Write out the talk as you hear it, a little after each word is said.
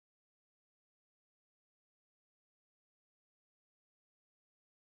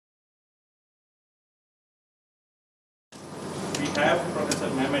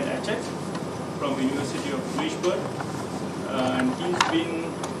good, and he's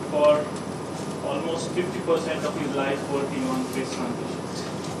been for almost 50% of his life working on phase transitions.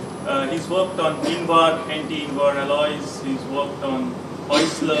 He's worked on in-var, anti-in-var alloys, he's worked on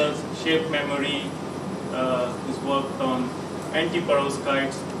Heusler's, shape memory, he's worked on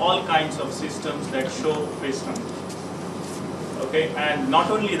anti-perovskites, all kinds of systems that show phase transitions. Okay, and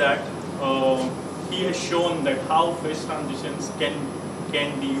not only that, he has shown that how phase transitions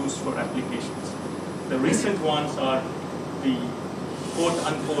can be used for applications. The recent ones are the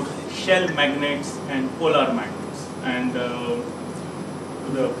quote-unquote shell magnets and polar magnets, and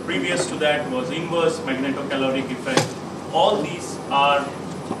the previous to that was inverse magnetocaloric effect. All these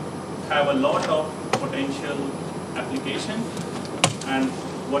have a lot of potential application, and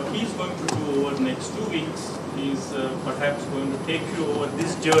what he's going to do over the next 2 weeks is perhaps going to take you over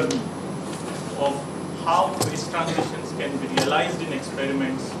this journey of how phase transitions can be realized in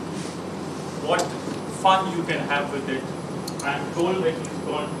experiments, what fun you can have with it. I'm told that he's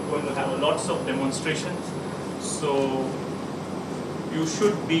going to have lots of demonstrations, so you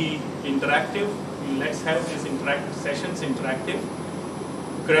should be interactive. Let's have these sessions interactive.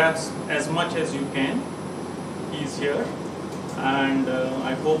 Grasp as much as you can. He's here, and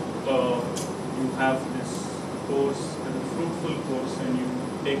I hope you have this course as a fruitful course, and you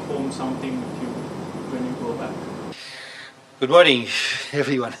take home something with you when you go back. Good morning,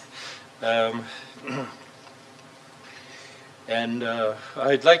 everyone. And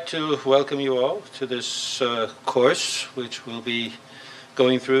I'd like to welcome you all to this course, which we'll be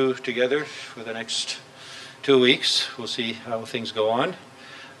going through together for the next 2 weeks. We'll see how things go on.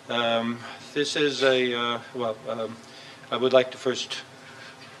 This is I would like to first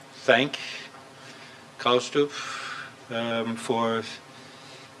thank Kaustup for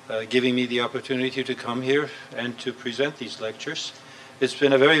giving me the opportunity to come here and to present these lectures. It's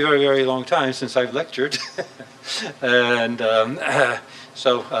been a very, very, very long time since I've lectured. And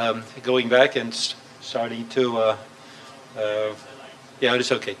so going back and starting to, yeah,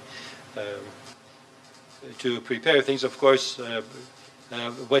 it's okay. To prepare things, of course,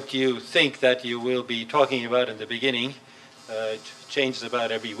 what you think that you will be talking about in the beginning changes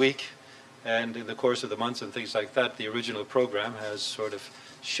about every week. And in the course of the months and things like that, the original program has sort of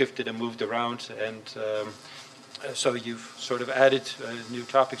shifted and moved around, and so you've sort of added new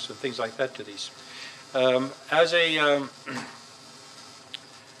topics and things like that to these. As a,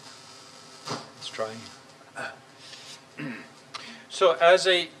 let's try. So as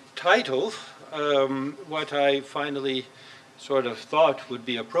a title, what I finally sort of thought would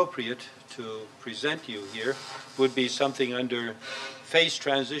be appropriate to present you here would be something under phase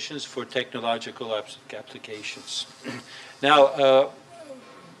transitions for technological applications. Now,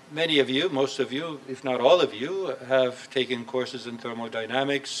 many of you, most of you, if not all of you, have taken courses in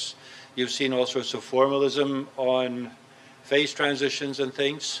thermodynamics. You've seen all sorts of formalism on phase transitions and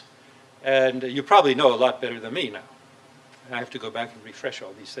things, and you probably know a lot better than me now. I have to go back and refresh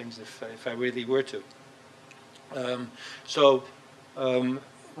all these things if I really were to.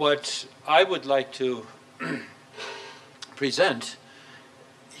 What I would like to present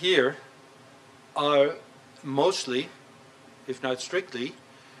here are mostly, if not strictly,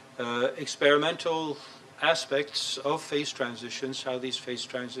 experimental aspects of phase transitions, how these phase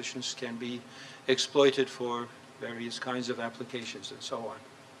transitions can be exploited for various kinds of applications and so on.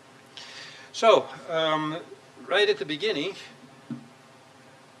 So, right at the beginning,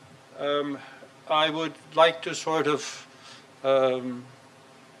 I would like to sort of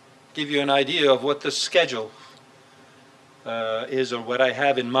give you an idea of what the schedule is, or what I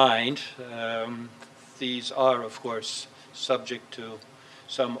have in mind. These are, of course, subject to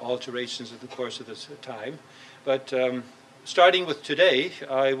some alterations in the course of this time. But starting with today,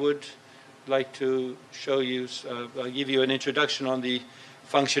 I would like to show you, give you an introduction on the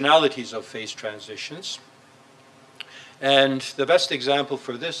functionalities of phase transitions. And the best example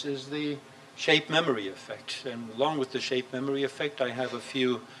for this is the shape memory effect. And along with the shape memory effect, I have a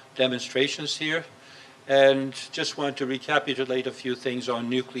few demonstrations here. And just want to recapitulate a few things on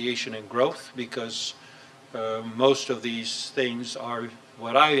nucleation and growth, because most of these things are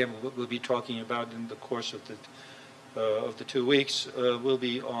what I will be talking about in the course of the 2 weeks, will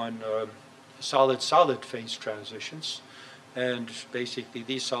be on solid-solid phase transitions. And basically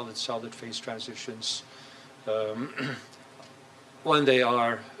these solid-solid phase transitions, when they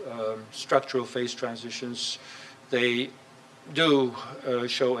are structural phase transitions, they do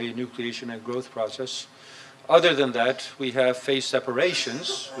show a nucleation and growth process. Other than that, we have phase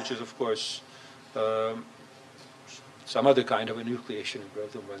separations, which is, of course, some other kind of a nucleation and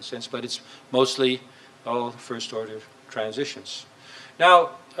growth in one sense, but it's mostly all first-order transitions.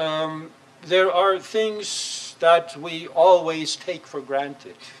 Now, there are things that we always take for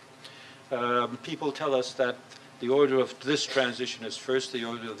granted. People tell us that the order of this transition is first, the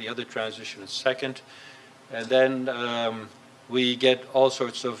order of the other transition is second, and then we get all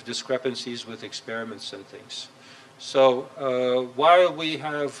sorts of discrepancies with experiments and things. So while we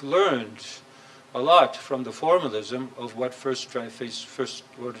have learned a lot from the formalism of what first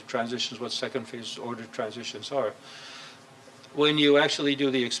order transitions, what second phase order transitions are, when you actually do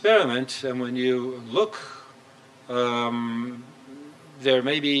the experiment and when you look, there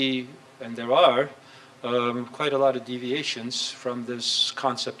may be, and there are, quite a lot of deviations from this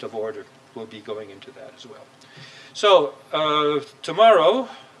concept of order. We'll be going into that as well. So tomorrow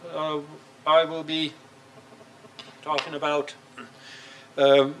I will be talking about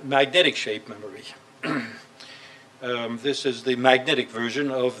magnetic shape memory. This is the magnetic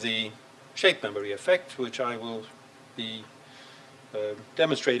version of the shape memory effect, which I will be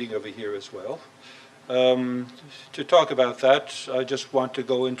demonstrating over here as well. To talk about that, I just want to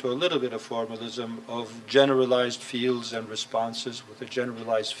go into a little bit of formalism of generalized fields and responses. With a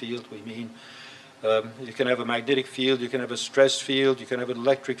generalized field, we mean you can have a magnetic field, you can have a stress field, you can have an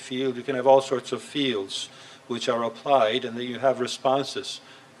electric field, you can have all sorts of fields which are applied, and then you have responses.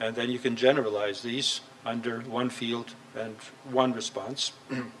 And then you can generalize these under one field and one response.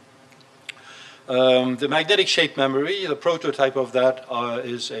 The magnetic shape memory, the prototype of that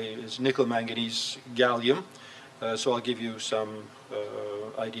is nickel manganese gallium. So I'll give you some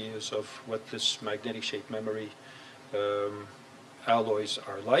ideas of what this magnetic shape memory alloys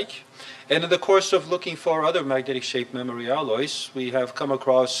are like. And in the course of looking for other magnetic shape memory alloys, we have come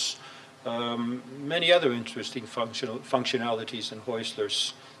across many other interesting functionalities in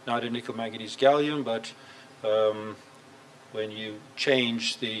Heusler's, not in nickel manganese gallium, but when you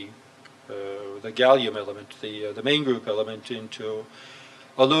change the gallium element, the main group element, into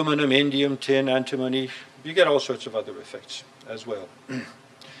aluminum, indium, tin, antimony, you get all sorts of other effects as well.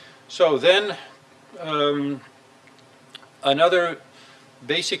 So then another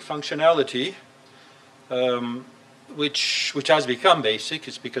basic functionality which has become basic,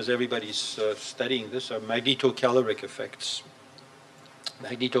 is because everybody's studying this, are magnetocaloric effects.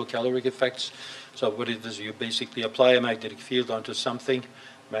 Magnetocaloric effects, so what it is, you basically apply a magnetic field onto something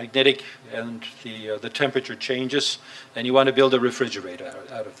magnetic, and the temperature changes, and you want to build a refrigerator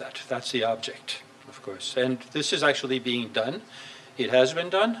out of that. That's the object, of course. And this is actually being done. It has been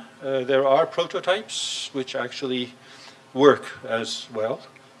done. There are prototypes which actually work as well,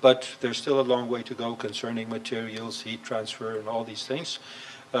 but there's still a long way to go concerning materials, heat transfer, and all these things.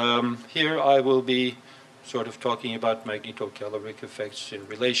 Here I will be sort of talking about magnetocaloric effects in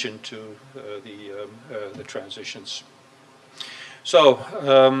relation to the transitions. So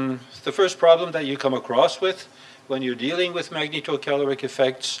the first problem that you come across with when you're dealing with magnetocaloric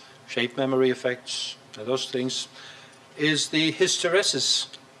effects, shape memory effects, and those things, is the hysteresis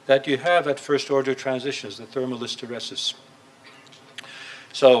that you have at first order transitions, the thermal hysteresis.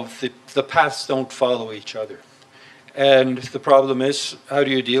 So the paths don't follow each other. And the problem is, how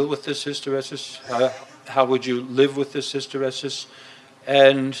do you deal with this hysteresis? How would you live with this hysteresis?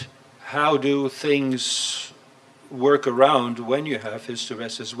 And how do things work around when you have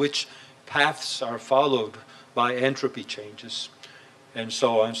hysteresis? Which paths are followed by entropy changes? And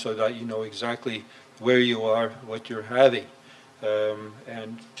so on, so that you know exactly where you are, what you're having,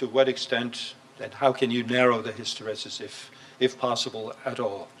 and to what extent, and how can you narrow the hysteresis if possible at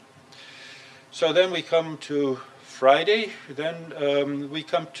all. So then we come to Friday, then we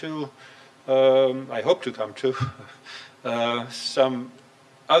come to, I hope to come to, some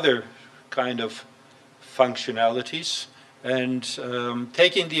other kind of functionalities, and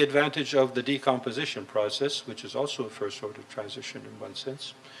taking the advantage of the decomposition process, which is also a first order transition in one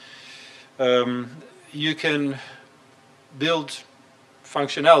sense, you can build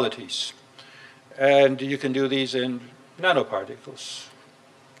functionalities, and you can do these in nanoparticles.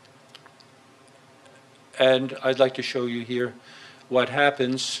 And I'd like to show you here what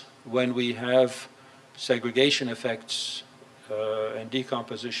happens when we have segregation effects and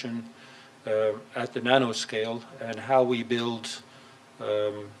decomposition at the nanoscale, and how we build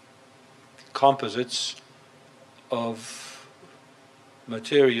composites of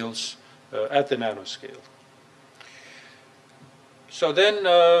materials at the nanoscale. So then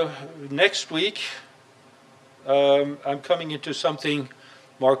next week I'm coming into something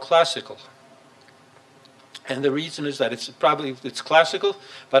more classical. And the reason is that it's classical,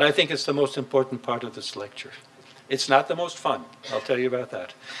 but I think it's the most important part of this lecture. It's not the most fun, I'll tell you about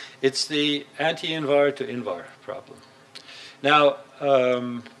that. It's the anti-invar to invar problem. Now,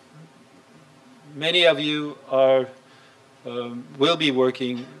 many of you are will be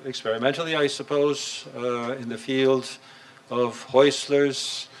working experimentally, I suppose, in the field of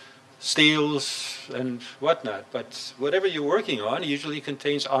Heusler's, steels, and whatnot. But whatever you're working on usually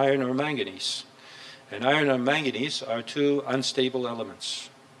contains iron or manganese. And iron and manganese are two unstable elements.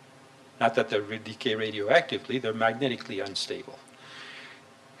 Not that they decay radioactively, they're magnetically unstable.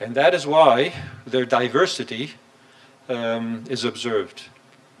 And that is why their diversity is observed.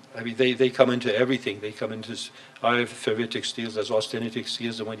 I mean, they come into everything. They come into ferritic steels, there's austenitic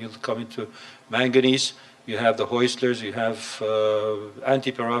steels, and when you come into manganese, you have the Heuslers, you have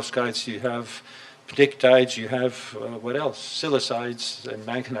antiperovskites, you have pnictides, you have what else? Silicides and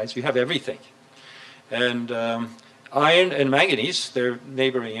manganites, you have everything. And iron and manganese, they're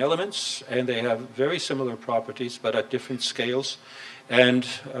neighboring elements, and they have very similar properties, but at different scales. And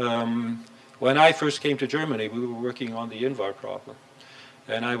when I first came to Germany, we were working on the INVAR problem.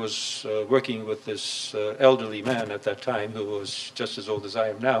 And I was working with this elderly man at that time who was just as old as I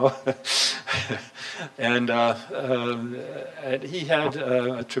am now. and he had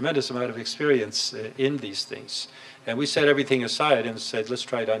a tremendous amount of experience in these things. And we set everything aside and said, let's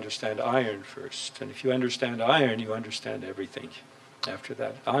try to understand iron first. And if you understand iron, you understand everything after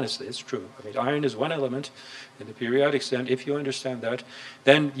that. Honestly, it's true. I mean, iron is one element in the periodic system. If you understand that,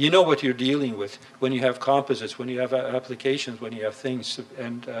 then you know what you're dealing with when you have composites, when you have applications, when you have things.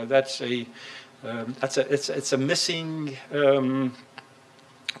 And it's a missing.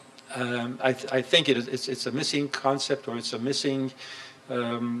 I think it's a missing concept, or it's a missing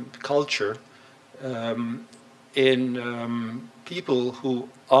culture in people who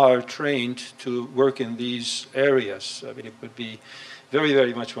are trained to work in these areas. I mean, it would be very,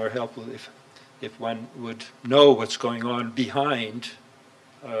 very much more helpful if one would know what's going on behind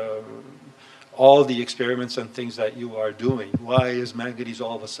all the experiments and things that you are doing. Why is manganese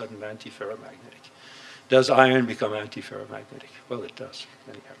all of a sudden antiferromagnetic? Does iron become antiferromagnetic? Well, it does,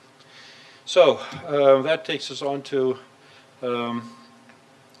 anyhow. So that takes us on to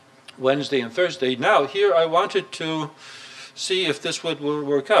Wednesday and Thursday. Now, here I wanted to see if this would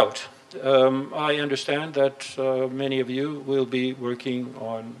work out. I understand that many of you will be working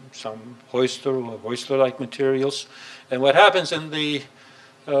on some Heusler or Heusler-like materials. And what happens in these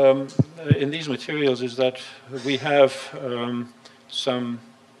materials is that we have some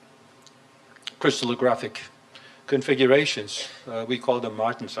crystallographic configurations. We call them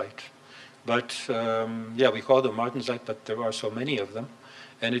martensite. But, we call them martensite, but there are so many of them.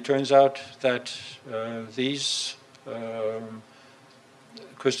 And it turns out that these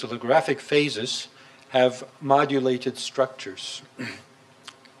crystallographic phases have modulated structures.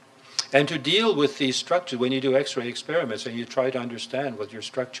 And to deal with these structures, when you do X-ray experiments and you try to understand what your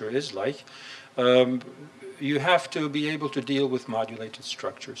structure is like, you have to be able to deal with modulated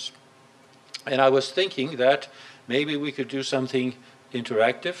structures. And I was thinking that maybe we could do something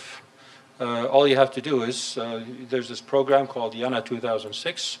interactive. All you have to do is, there's this program called GIAN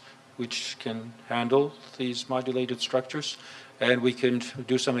 2006, which can handle these modulated structures, and we can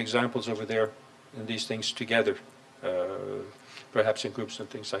do some examples over there in these things together, perhaps in groups and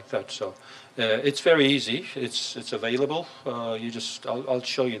things like that. So it's very easy. It's available. I'll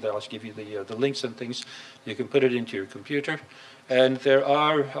show you that. I'll give you the links and things. You can put it into your computer. And there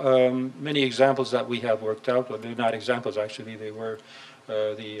are many examples that we have worked out. Well, they're not examples, actually. They were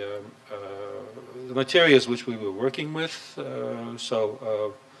the materials which we were working with.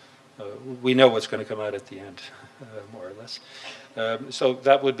 So we know what's going to come out at the end, more or less. So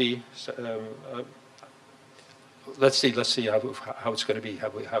that would be. Let's see how it's going to be.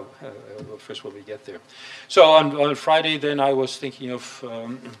 First when we get there. So on Friday, then I was thinking of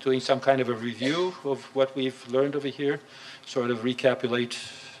doing some kind of a review of what we've learned over here, sort of recapitulate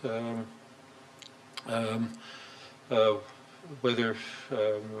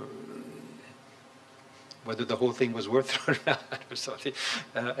whether the whole thing was worth it or not, or something.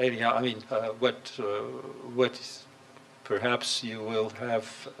 Anyhow, I mean, what perhaps you will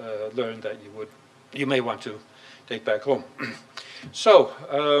have learned that you may want to take back home. So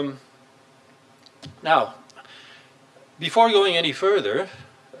now, before going any further,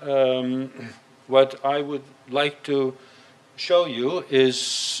 what I would like to show you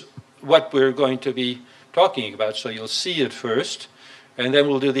is what we're going to be talking about. So you'll see it first, and then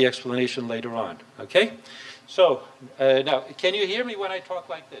we'll do the explanation later on. Okay? So now, can you hear me when I talk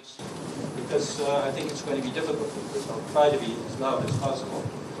like this? Because I think it's going to be difficult with this. I'll try to be as loud as possible.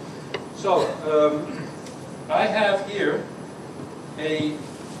 So I have here a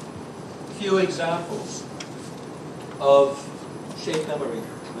few examples of shape memory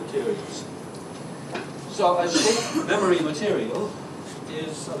materials. So a shape memory material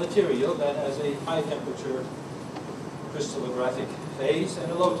is a material that has a high temperature crystallographic phase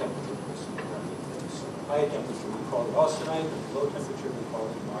and a low temperature crystallographic phase. High temperature we call it austenite, and low temperature we call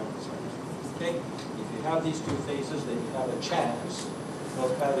it martensite. Okay? If you have these two phases, then you have a chance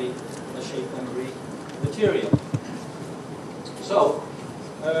of having a shape memory material. So,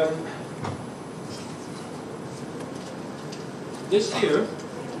 this here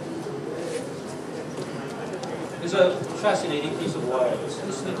is a fascinating piece of wire.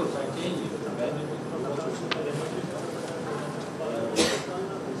 This nickel titanium.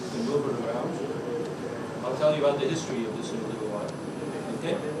 Move it around. I'll tell you about the history of this in a little while.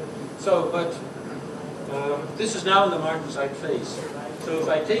 Okay? So, but this is now in the martensite phase. So if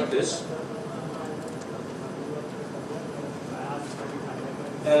I take this,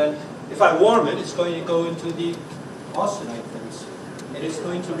 and if I warm it, it's going to go into the austenite phase. And it's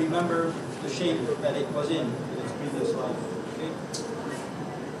going to remember the shape that it was in its previous life. Okay?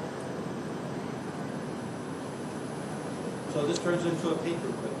 So this turns into a paper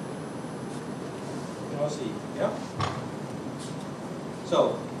clip. You can all see, yeah?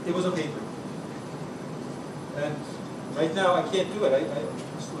 So, it was a paper. And right now I can't do it.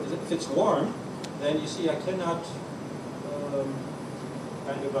 If it's warm, then you see I cannot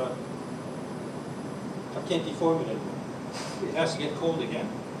I can't deform it anymore. It has to get cold again.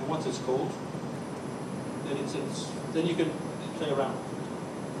 And once it's cold, then then you can play around.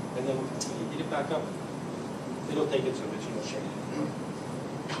 And then when you heat it back up, it'll take its original shape.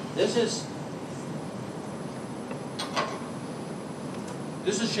 This is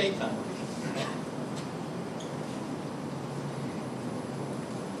shape memory.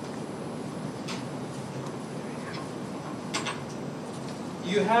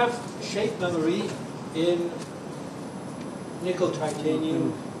 You have shape memory in nickel,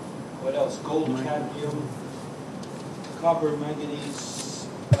 titanium, what else? Gold, cadmium, copper, manganese,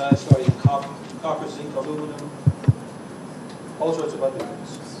 copper, zinc, aluminum, all sorts of other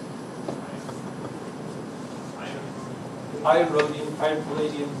things. Iron, rhodium, iron,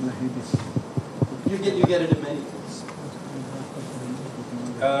 palladium. You get it in many things.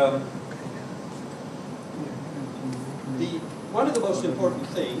 One of the most important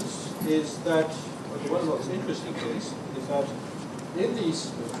things is that, or one of the most interesting things is that in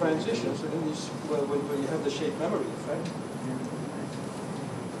these transitions, in these when you have the shape memory effect,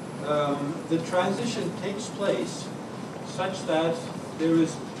 the transition takes place such that there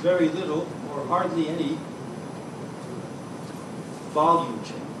is very little or hardly any volume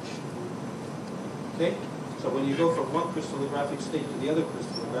change. Okay? So when you go from one crystallographic state to the other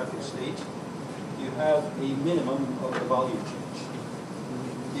crystallographic state, you have a minimum of the volume change.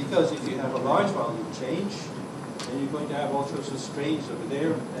 Because if you have a large volume change, then you're going to have all sorts of strains over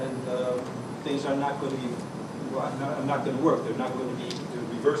there, and things are not going to be, not going to work. They're not going to be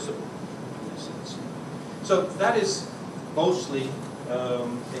reversible in this sense. So that is mostly a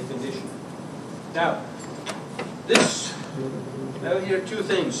condition. Now, here are two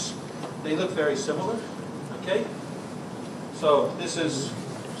things. They look very similar. Okay? So this is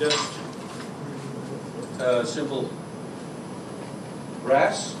just simple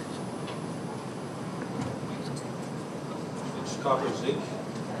brass. It's copper, zinc.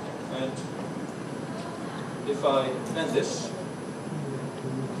 And if I bend this,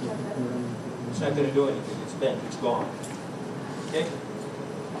 it's not going to do anything. It's bent. It's gone. Okay?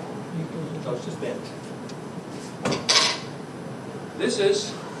 So it's just bent. This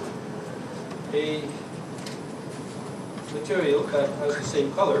is a material that has the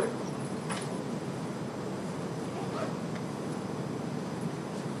same color,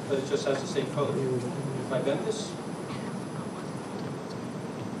 but it just has the same color. If I bend this,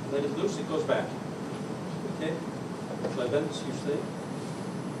 let it loose, it goes back. Okay? If I bend this, you stay,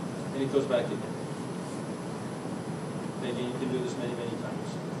 and it goes back again. Maybe you can do this many, many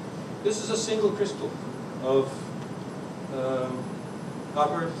times. This is a single crystal of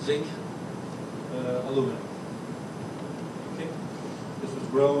copper, zinc, aluminum. Okay? This was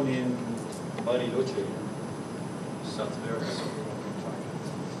grown in Bariloche, South America.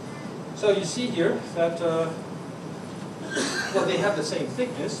 So you see here that, well, they have the same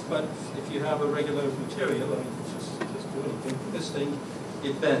thickness, but if you have a regular material, I mean, just do anything. This thing,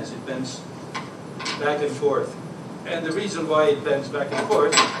 it bends back and forth. And the reason why it bends back and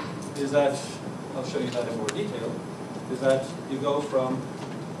forth is that, I'll show you that in more detail, is that you go from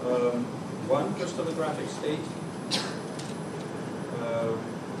one crystallographic state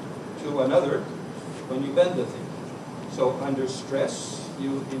to another when you bend the thing. So under stress,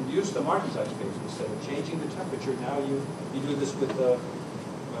 you induce the martensite phase. Instead of changing the temperature, now you do this with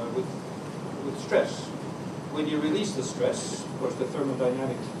stress. When you release the stress, of course, the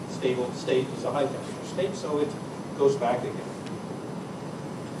thermodynamic stable state is a high temperature state, so goes back again.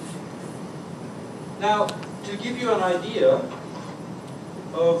 Now, to give you an idea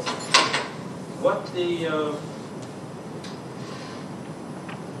of what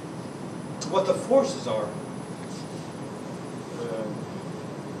the forces are,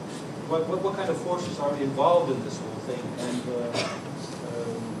 what kind of forces are involved in this whole thing, and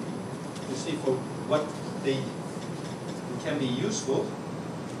you see for what they can be useful.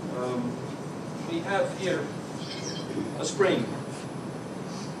 We have here a spring.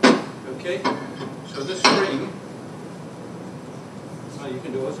 Okay, so this spring, you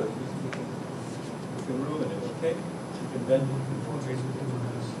can do also. You can ruin it. Okay, you can bend it.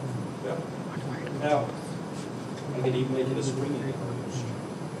 Yeah. Now, I can even make it a spring again.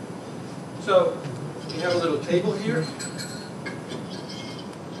 So, we have a little table here.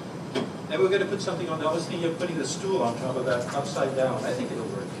 And we're going to put something on the, I was thinking of putting the stool on top of that upside down. I think it'll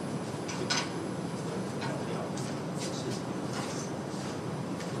work.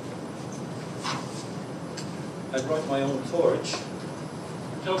 I brought my own torch.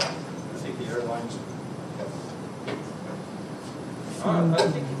 So, I think the airlines. I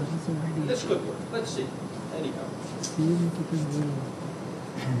think this could work. Let's see. Anyhow.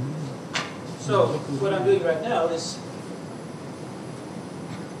 So, what I'm doing right now is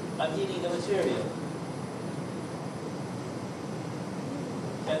I'm heating the material.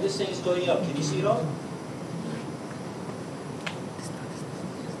 And this thing is going up. Can you see it all?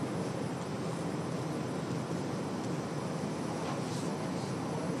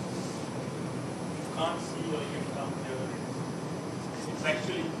 Can't see or you can come here. It's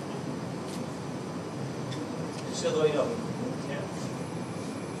actually It's still going up. yeah.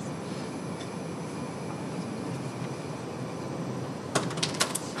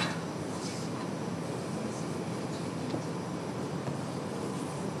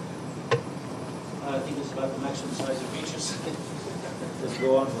 I think it's about the maximum size it reaches. Just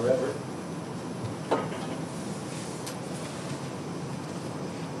go on forever.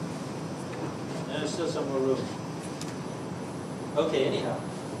 And there's still some more room. Okay, anyhow.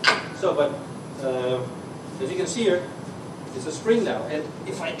 So, but as you can see here, it's a spring now. And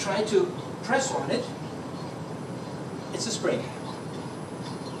if I try to press on it, it's a spring.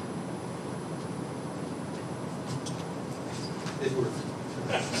 It works.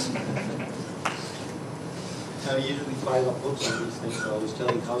 I usually pile up books on these things, so I was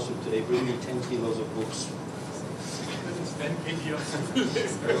telling Kausuk today, bring me 10 kilos of books. It's 10 kilos.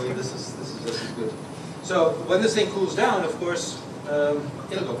 Really, this is just as good. So when this thing cools down, of course,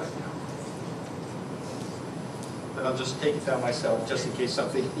 it'll go back down. But I'll just take it down myself, just in case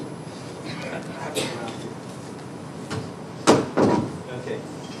something happens around here. Okay.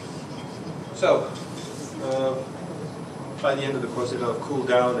 So by the end of the course, it'll have cooled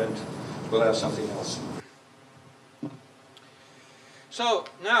down, and we'll have something else. So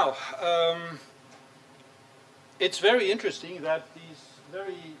now, it's very interesting that these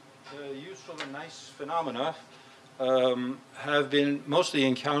very useful and nice phenomena have been mostly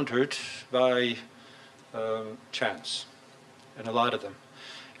encountered by chance, and a lot of them.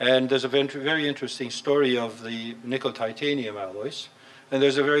 And there's a very interesting story of the nickel-titanium alloys, and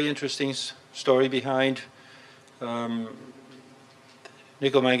there's a very interesting story behind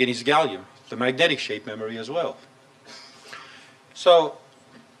nickel-manganese-gallium, the magnetic shape memory as well. So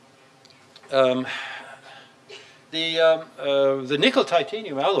the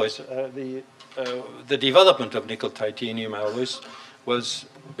nickel-titanium alloys, the development of nickel-titanium alloys was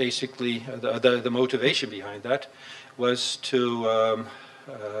basically, the motivation behind that was to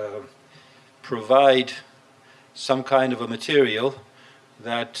provide some kind of a material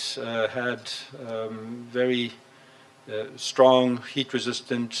that had very strong heat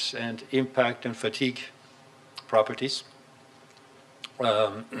resistance and impact and fatigue properties.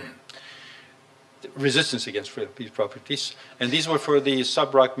 Resistance against these properties, and these were for the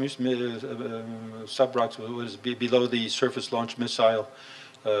subrocks was below the surface launch missile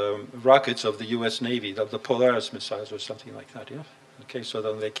rockets of the U.S. Navy, of the Polaris missiles or something like that. Yeah. Okay, so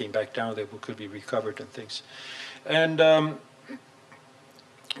then they came back down, they could be recovered and things, and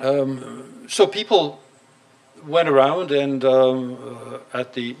so people went around and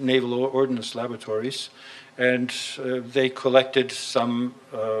at the Naval Ordnance Laboratories, and they collected some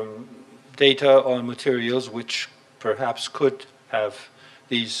data on materials which perhaps could have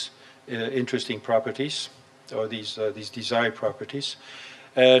these interesting properties, or these desired properties.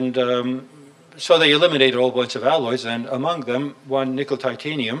 And so they eliminated a whole bunch of alloys, and among them, one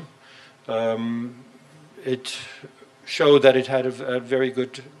nickel-titanium, it showed that it had a very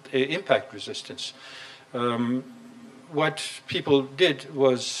good impact resistance. What people did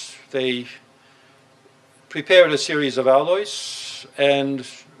was they prepared a series of alloys and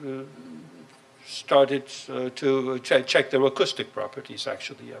started to check their acoustic properties,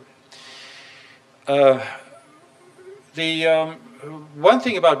 actually. The one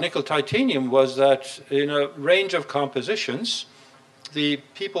thing about nickel titanium was that in a range of compositions, the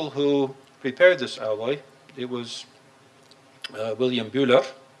people who prepared this alloy, it was William Bühler,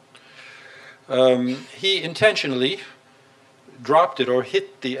 he intentionally dropped it or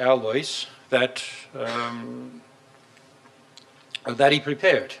hit the alloys that that he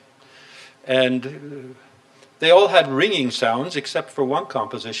prepared. And they all had ringing sounds except for one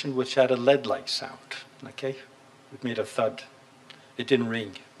composition which had a lead-like sound. Okay? It made a thud. It didn't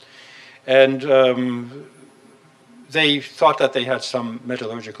ring. And they thought that they had some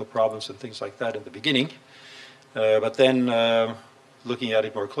metallurgical problems and things like that in the beginning. But then, looking at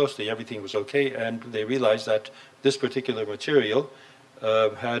it more closely, everything was okay, and they realized that this particular material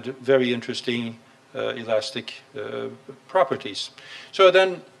had very interesting elastic properties. So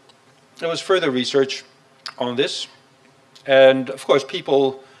then there was further research on this, and of course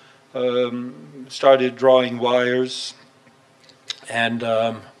people started drawing wires and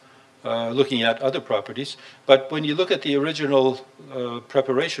looking at other properties. But when you look at the original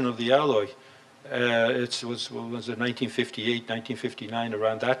preparation of the alloy, it was it 1958, 1959,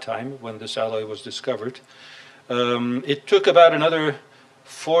 around that time when this alloy was discovered. It took about another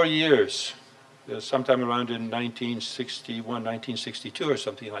 4 years, sometime around in 1961, 1962 or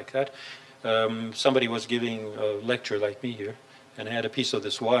something like that. Somebody was giving a lecture like me here and had a piece of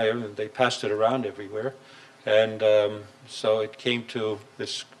this wire, and they passed it around everywhere. And so it came to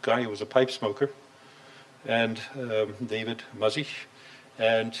this guy who was a pipe smoker, and David Muzzy,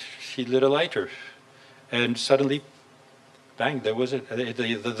 and he lit a lighter. And suddenly, bang, there was it.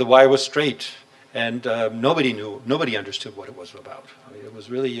 The wire was straight, and nobody understood what it was about. I mean, it was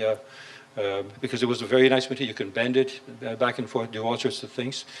really, because it was a very nice material. You can bend it back and forth, do all sorts of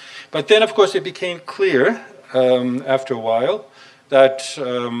things. But then, of course, it became clear after a while that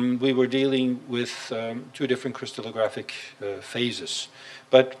we were dealing with two different crystallographic phases.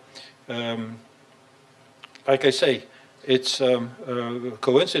 But like I say, it's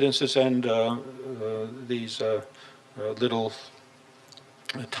coincidences and these little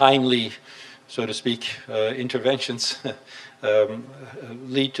timely, so to speak, interventions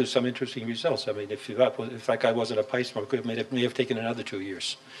lead to some interesting results. I mean, if that guy wasn't a pipe smoker, it may have taken another 2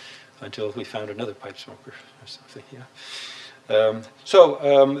 years until we found another pipe smoker or something. Yeah.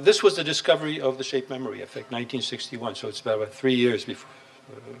 This was the discovery of the shape memory effect, 1961. So it's about 3 years before.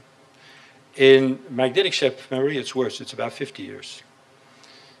 In magnetic shape memory, it's worse. It's about 50 years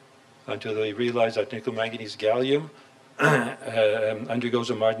until they realize that nickel manganese gallium undergoes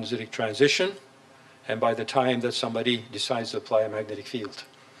a martensitic transition, and by the time that somebody decides to apply a magnetic field.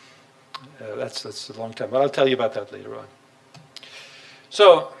 That's a long time, but I'll tell you about that later on.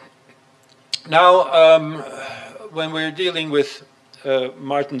 So now, when we're dealing with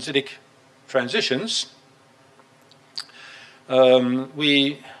martensitic transitions,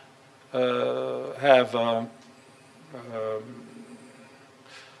 we have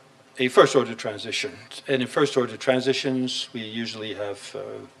a first-order transition. And in first-order transitions, we usually have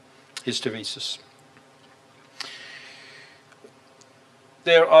hysteresis.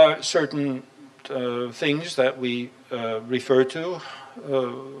 There are certain things that we refer to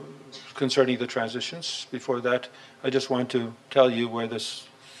concerning the transitions. Before that, I just want to tell you where this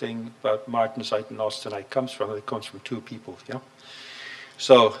thing about martensite and austenite comes from. It comes from two people. Yeah.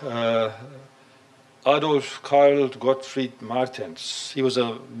 So Adolf Karl Gottfried Martens, he was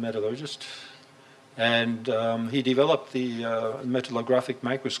a metallurgist, and he developed the metallographic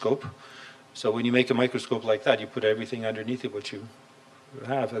microscope. So when you make a microscope like that, you put everything underneath it, what you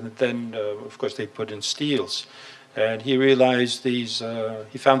have, and then of course they put in steels. And he realized these,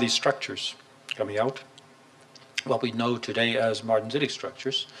 he found these structures coming out, what we know today as martensitic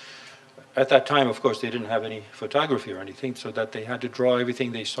structures. At that time, of course, they didn't have any photography or anything, so that they had to draw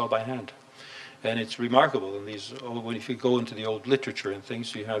everything they saw by hand. And it's remarkable. And these, if you go into the old literature and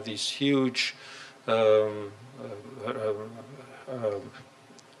things, you have these huge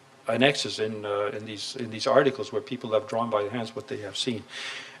annexes in these articles where people have drawn by hands what they have seen.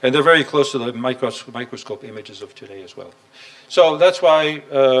 And they're very close to the microscope images of today as well. So that's why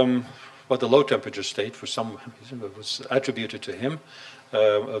what the low temperature state, for some reason, was attributed to him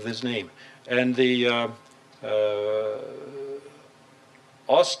of his name. And the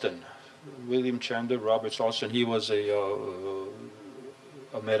Austin, William Chandler Roberts Austin, he was a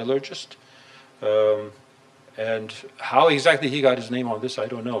metallurgist. And how exactly he got his name on this, I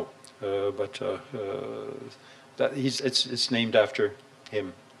don't know. But it's named after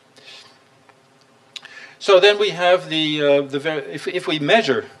him. So then we have if we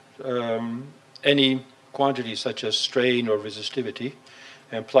measure any quantity such as strain or resistivity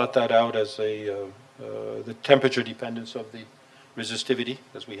and plot that out as the temperature dependence of the resistivity,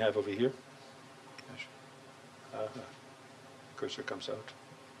 as we have over here. Cursor comes out.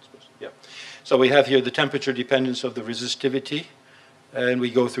 Yeah. So we have here the temperature dependence of the resistivity, and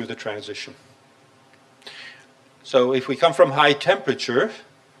we go through the transition. So if we come from high temperature,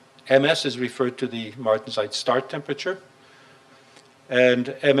 MS is referred to the Martensite start temperature, and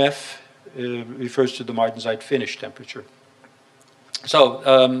MF refers to the Martensite finish temperature. So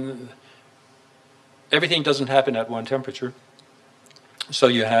everything doesn't happen at one temperature. So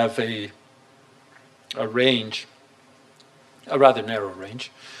you have a range, a rather narrow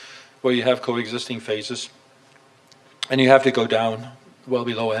range, where you have coexisting phases, and you have to go down well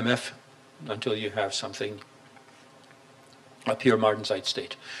below MF until you have something, a pure Martensite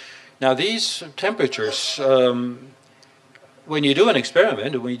state. Now these temperatures, when you do an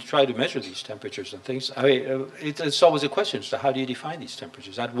experiment, and when you try to measure these temperatures and things, it's always a question. So how do you define these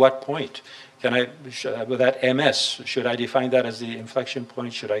temperatures? At what point can I, with that MS, should I define that as the inflection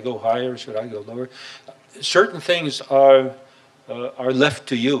point? Should I go higher? Should I go lower? Certain things are left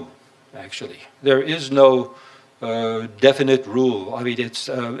to you, actually. There is no definite rule. I mean,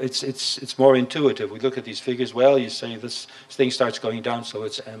 it's more intuitive. We look at these figures, well, you say this thing starts going down, so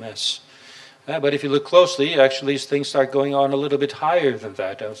it's MS. But if you look closely, actually things start going on a little bit higher than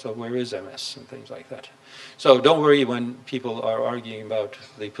that. So where is MS and things like that? So don't worry when people are arguing about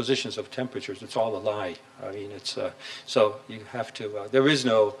the positions of temperatures. It's all a lie. I mean, it's so you have to. There is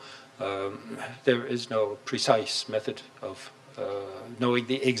no precise method of knowing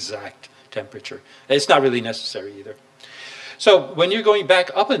the exact temperature. It's not really necessary either. So when you're going back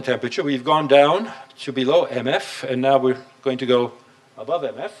up in temperature, we've gone down to below MF, and now we're going to go above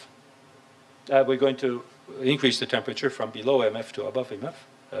MF. We're going to increase the temperature from below MF to above MF.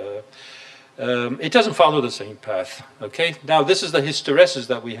 It doesn't follow the same path. Okay. Now this is the hysteresis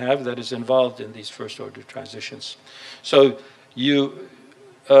that we have that is involved in these first order transitions. So you,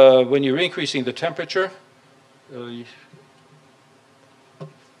 when you're increasing the temperature, you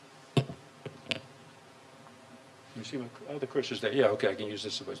see my, the cursor's there. Yeah. Okay. I can use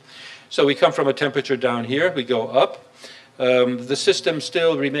this. So we come from a temperature down here. We go up. The system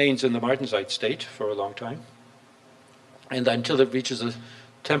still remains in the Martensite state for a long time, and until it reaches a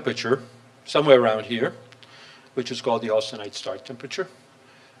temperature somewhere around here, which is called the austenite start temperature,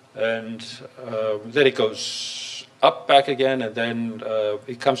 and then it goes up back again, and then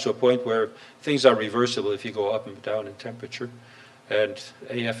it comes to a point where things are reversible if you go up and down in temperature, and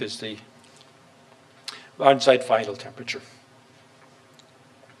AF is the Martensite final temperature.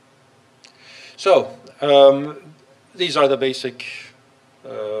 So these are the basic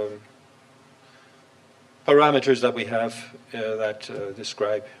parameters that we have that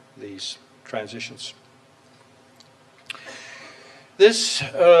describe these transitions. This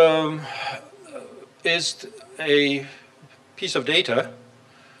is a piece of data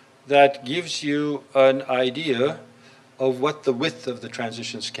that gives you an idea of what the width of the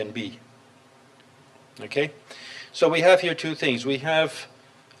transitions can be. Okay? So we have here two things. We have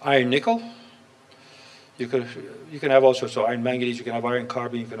iron nickel. You can have all sorts of iron manganese, you can have iron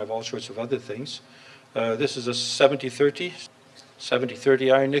carbon, you can have all sorts of other things. This is a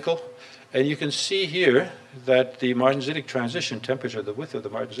 70-30 iron nickel. And you can see here that the martensitic transition temperature, the width of the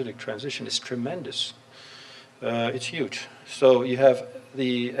martensitic transition is tremendous. It's huge. So you have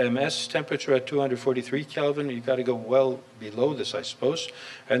the MS temperature at 243 Kelvin. You've got to go well below this, I suppose.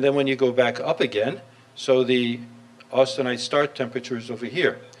 And then when you go back up again, so the austenite start temperature is over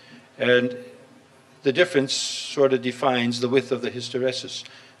here. And the difference sort of defines the width of the hysteresis.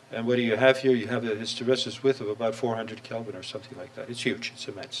 And what do you have here? You have a hysteresis width of about 400 Kelvin or something like that. It's huge. It's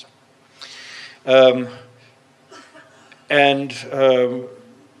immense. Yeah,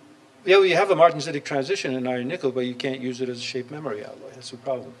 we have a martensitic transition in iron nickel, but you can't use it as a shape memory alloy. That's the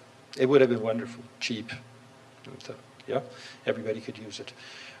problem. It would have been wonderful, cheap. Yeah, everybody could use it.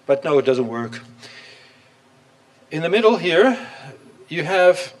 But no, it doesn't work. In the middle here, you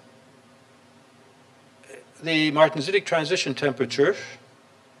have the martensitic transition temperature,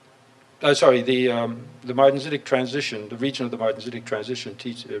 the martensitic transition, the region of the martensitic transition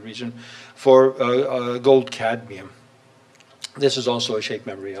region for gold cadmium. This is also a shape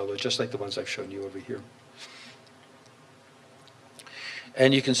memory alloy, just like the ones I've shown you over here.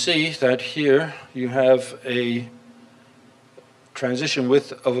 And you can see that here you have a transition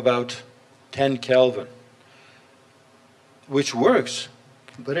width of about 10 Kelvin, which works.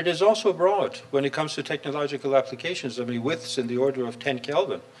 But it is also broad when it comes to technological applications. I mean, widths in the order of 10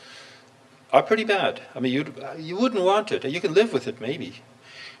 Kelvin are pretty bad. I mean, you wouldn't want it. You can live with it maybe,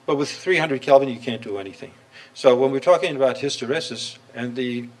 but with 300 Kelvin you can't do anything. So when we're talking about hysteresis and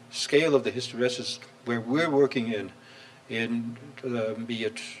the scale of the hysteresis where we're working in be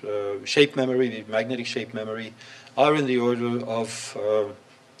it shape memory, be it magnetic shape memory, are in the order of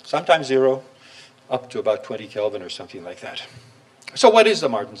sometimes 0 up to about 20 Kelvin or something like that. So what is the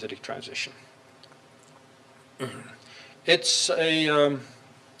martensitic transition? It's a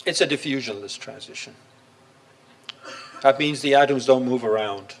diffusionless transition. That means the atoms don't move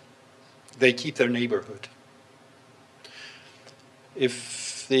around. They keep their neighborhood.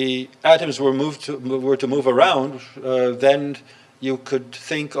 If the atoms were to move around, then you could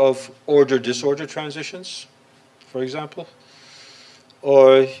think of order-disorder transitions, for example,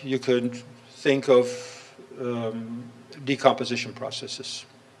 or you could think of decomposition processes.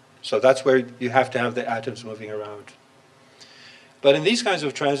 So that's where you have to have the atoms moving around. But in these kinds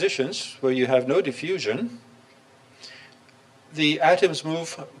of transitions, where you have no diffusion, the atoms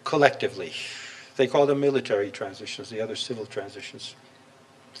move collectively. They call them military transitions, the other civil transitions.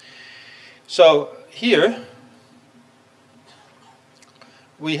 So here,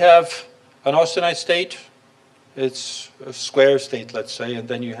 we have an austenite state. It's a square state, let's say, and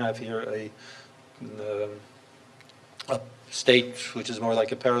then you have here a state which is more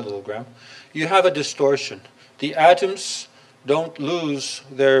like a parallelogram. You have a distortion. The atoms don't lose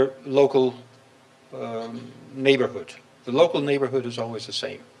their local neighborhood. The local neighborhood is always the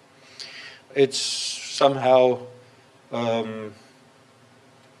same. It's somehow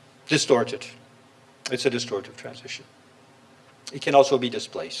distorted. It's a distortive transition. It can also be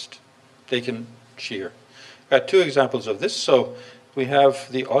displaced. They can shear. Got two examples of this. So we have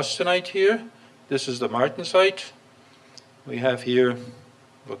the austenite here. This is the martensite. We have here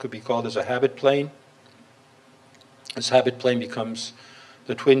what could be called as a habit plane. This habit plane becomes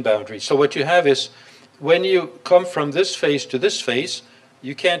the twin boundary. So what you have is, when you come from this phase to this phase,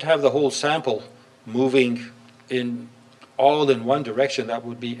 you can't have the whole sample moving all in one direction. That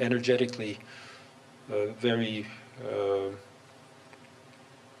would be energetically very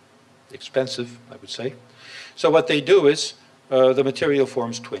expensive, I would say. So what they do is the material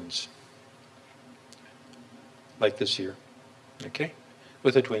forms twins, like this here, okay,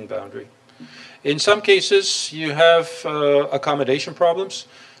 with a twin boundary. In some cases, you have accommodation problems.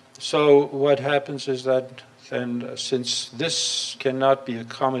 So what happens is that then, since this cannot be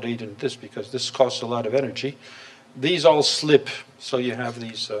accommodated in this because this costs a lot of energy, these all slip. So you have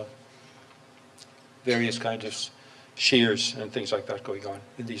these various kinds of shears and things like that going on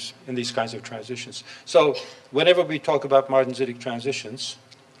in these kinds of transitions. So whenever we talk about martensitic transitions,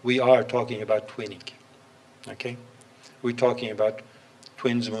 we are talking about twinning. Okay, we're talking about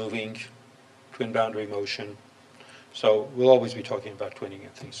twins moving, twin boundary motion. So we'll always be talking about twinning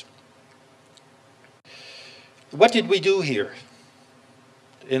and things. What did we do here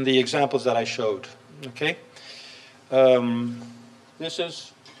in the examples that I showed? Okay, this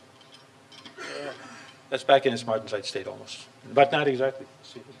is that's back in its martensite state almost, but not exactly.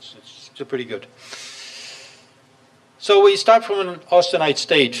 It's still pretty good. So we start from an austenite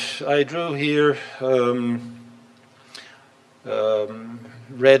state. I drew here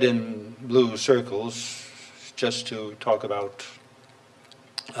red and blue circles just to talk about,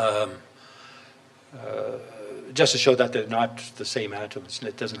 just to show that they're not the same atoms.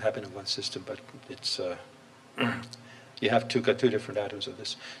 It doesn't happen in one system, but it's you have two different atoms of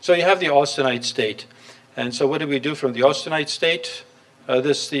this. So you have the austenite state. And so what do we do from the austenite state?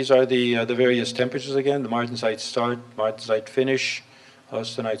 These are the various temperatures again, the martensite start, martensite finish,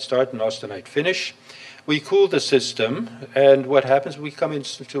 austenite start, and austenite finish. We cool the system, and what happens? We come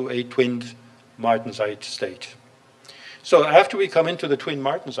into a twinned martensite state. So after we come into the twin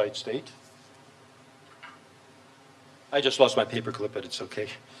martensite state, I just lost my paperclip, but it's okay.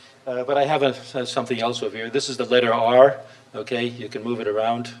 But I have something else over here. This is the letter R, okay? You can move it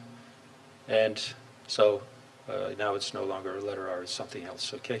around, and so now it's no longer a letter R, it's something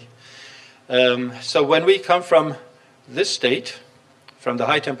else, okay? So when we come from this state, from the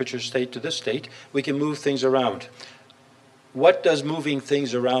high temperature state to this state, we can move things around. What does moving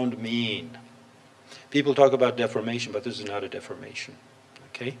things around mean? People talk about deformation, but this is not a deformation,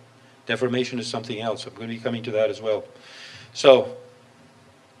 okay? Deformation is something else. I'm going to be coming to that as well. So,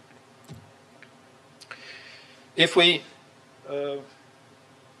 if we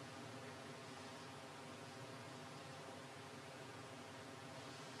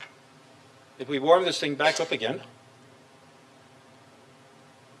warm this thing back up again,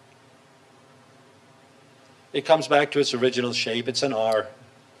 it comes back to its original shape. It's an R.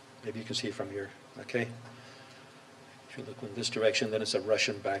 Maybe you can see it from here, okay? If you look in this direction, then it's a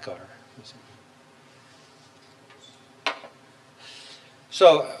Russian back R,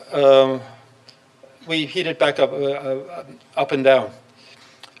 So we heat it back up and down.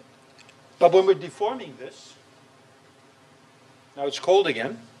 But when we're deforming this, now it's cold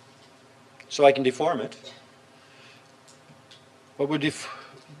again, so I can deform it. What we're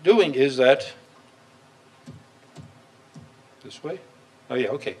doing is that, this way? Oh yeah,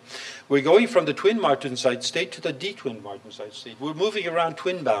 okay. We're going from the twin martensite state to the detwin martensite state. We're moving around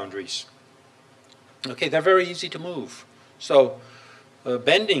twin boundaries. Okay, they're very easy to move. So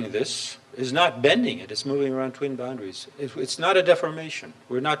bending this is not bending it, it's moving around twin boundaries. It's not a deformation.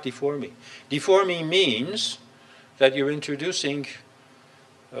 We're not deforming. Deforming means that you're introducing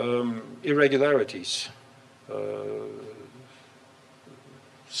irregularities,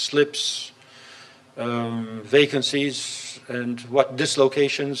 slips, vacancies, and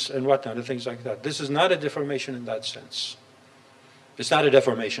dislocations and whatnot, and things like that. This is not a deformation in that sense. It's not a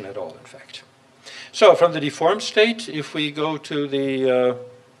deformation at all, in fact. So from the deformed state, if we go to the,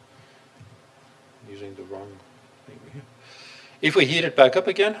 using the wrong thing here, if we heat it back up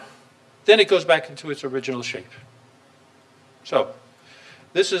again, then it goes back into its original shape. So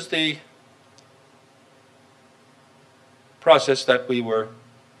this is the process that we were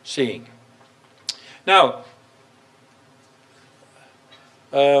seeing. Now,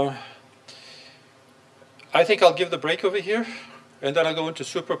 I think I'll give the break over here, and then I'll go into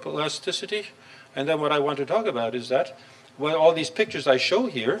superplasticity. And then what I want to talk about is that, well, all these pictures I show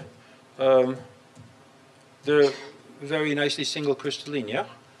here, they're very nicely single crystalline, yeah?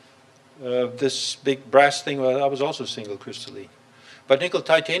 This big brass thing, well, that was also single crystalline. But nickel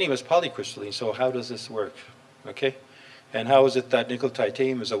titanium is polycrystalline, so how does this work? Okay? And how is it that nickel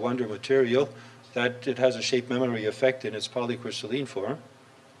titanium is a wonder material, that it has a shape memory effect in its polycrystalline form?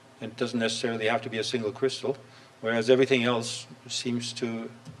 It doesn't necessarily have to be a single crystal, whereas everything else seems to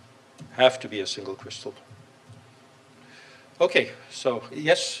have to be a single crystal. Okay, so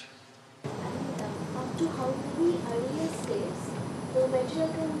yes? Up to how many earlier states the material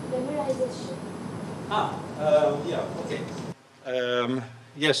can memorize its shape? Yeah, okay.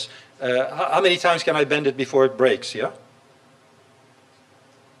 Yes, how many times can I bend it before it breaks, yeah?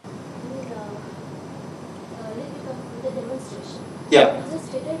 The demonstration. Yeah. You just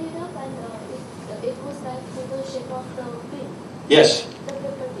stated it up and it goes back to the shape of the pin. Yes. The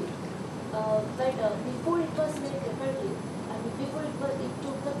paper tip. But before it was made paper tip, I mean before it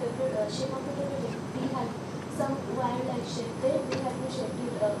took the paper shape of the paper tip, we had some wire-like shape there. We had to shape it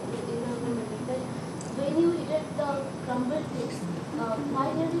in a memory. Then when you hit the crumbled tips, why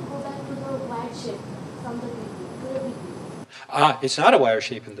did it go back to the wire shape from the beginning to the beginning? It's not a wire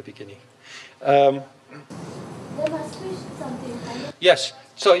shape in the beginning. There must be something. Yes,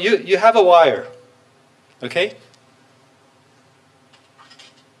 so you have a wire, okay?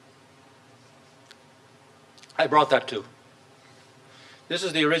 I brought that too. This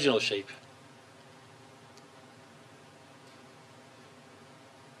is the original shape.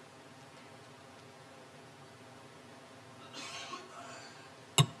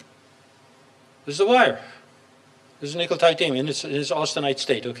 This is a wire. This is nickel titanium in its austenite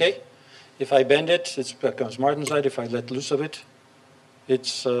state, okay? If I bend it, it becomes martensite. If I let loose of it,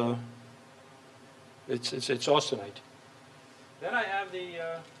 it's austenite. Then I have the,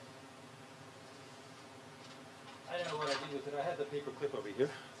 I don't know what I did with it. I had the paper clip over here.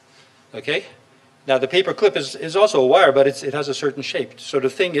 Okay? Now the paper clip is also a wire, but it has a certain shape. So the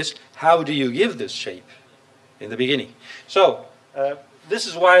thing is, how do you give this shape in the beginning? So this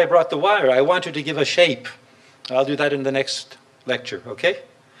is why I brought the wire. I wanted to give a shape. I'll do that in the next lecture, okay?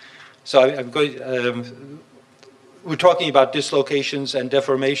 So I'm going, we're talking about dislocations and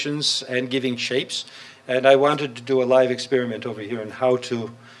deformations and giving shapes. And I wanted to do a live experiment over here on how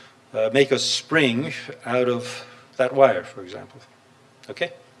to make a spring out of that wire, for example.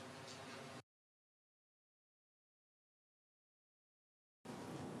 Okay?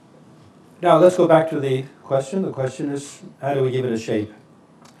 Now let's go back to the question. The question is, how do we give it a shape?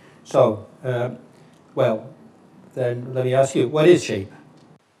 So, well, then let me ask you, what is shape?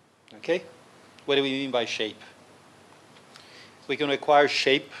 Okay? What do we mean by shape? We can acquire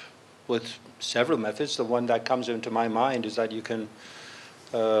shape with several methods. The one that comes into my mind is that you can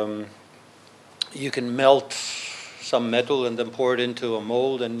melt some metal and then pour it into a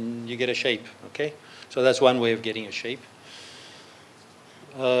mold and you get a shape, okay? So that's one way of getting a shape.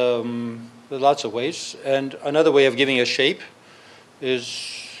 There are lots of ways. And another way of giving a shape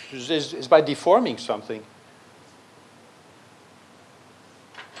is by deforming something.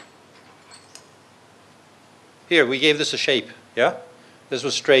 Here, we gave this a shape, yeah? This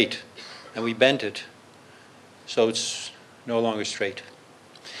was straight, and we bent it, so it's no longer straight.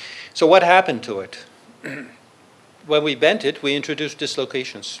 So what happened to it? When we bent it, we introduced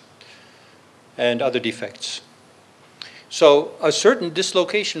dislocations and other defects. So a certain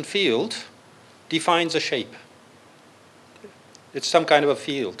dislocation field defines a shape. It's some kind of a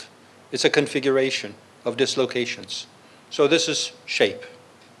field. It's a configuration of dislocations. So this is shape.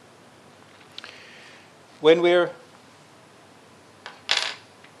 When we're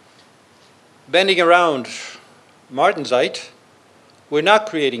bending around martensite, we're not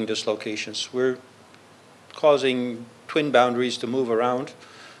creating dislocations. We're causing twin boundaries to move around,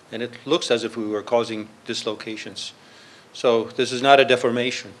 and it looks as if we were causing dislocations. So this is not a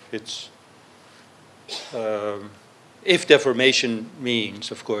deformation. It's if deformation means,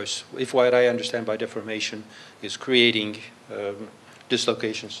 of course, if what I understand by deformation is creating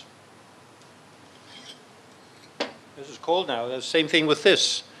dislocations. This is cold now. The same thing with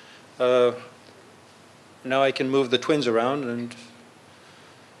this. Now I can move the twins around and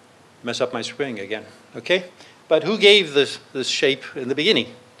mess up my spring again. Okay? But who gave this shape in the beginning?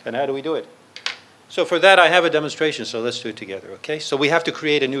 And how do we do it? So for that I have a demonstration, so let's do it together. Okay? So we have to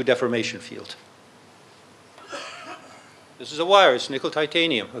create a new deformation field. This is a wire, it's nickel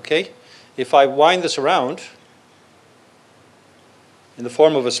titanium, okay? If I wind this around in the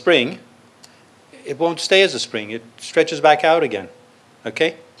form of a spring, it won't stay as a spring. It stretches back out again,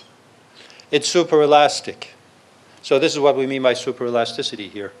 okay? It's superelastic. So this is what we mean by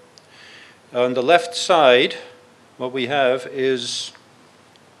superelasticity here. On the left side, what we have is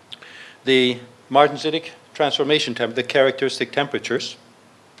the martensitic transformation temperature, the characteristic temperatures,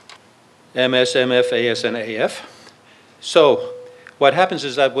 MS, MF, AS, and AF. So what happens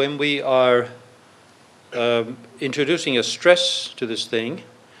is that when we are introducing a stress to this thing,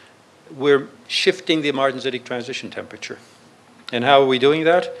 we're shifting the martensitic transition temperature. And how are we doing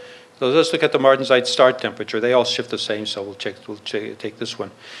that? So let's look at the martensite start temperature. They all shift the same, so we'll take this one.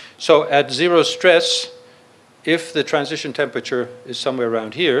 So at zero stress, if the transition temperature is somewhere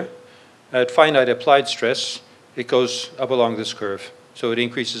around here, at finite applied stress, it goes up along this curve. So it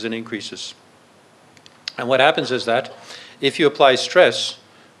increases and increases. And what happens is that if you apply stress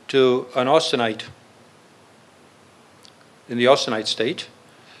to an austenite in the austenite state,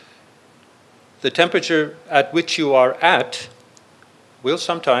 the temperature at which you are at will at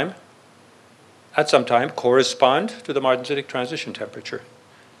some time correspond to the martensitic transition temperature,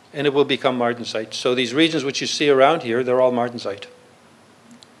 and it will become martensite. So these regions which you see around here, they're all martensite.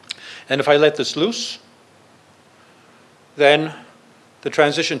 And if I let this loose, then the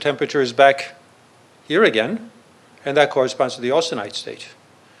transition temperature is back here again, and that corresponds to the austenite state.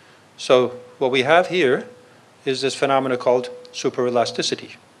 So what we have here is this phenomena called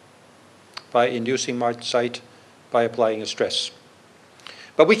superelasticity by inducing martensite by applying a stress.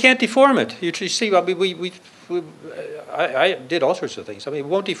 But we can't deform it. You see, I mean, I did all sorts of things. I mean, it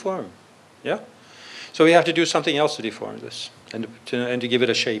won't deform. Yeah? So we have to do something else to deform this and to give it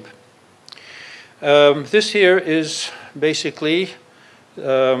a shape. This here is basically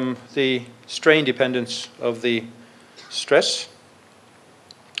the strain dependence of the stress.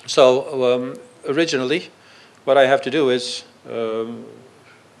 So originally, what I have to do is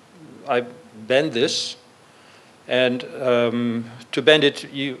I bend this, and to bend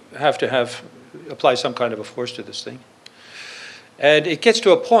it, you have to apply some kind of a force to this thing. And it gets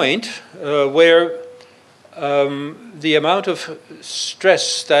to a point where the amount of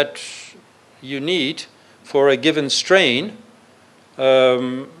stress that you need for a given strain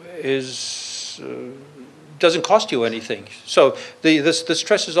doesn't cost you anything. So the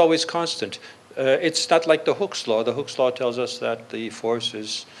stress is always constant. It's not like the Hooke's law. The Hooke's law tells us that the force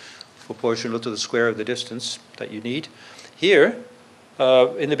is proportional to the square of the distance that you need. Here,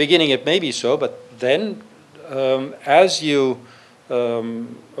 in the beginning it may be so, but then as you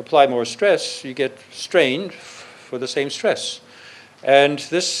apply more stress, you get strain for the same stress. And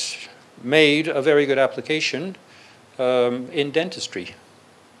this made a very good application in dentistry.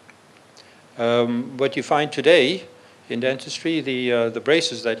 What you find today in dentistry, the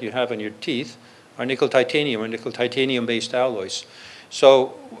braces that you have on your teeth are nickel titanium or nickel titanium based alloys.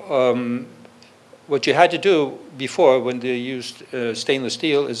 So what you had to do before, when they used stainless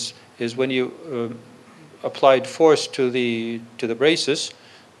steel, is when you applied force to the braces,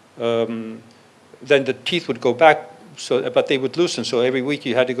 then the teeth would go back, but they would loosen. So every week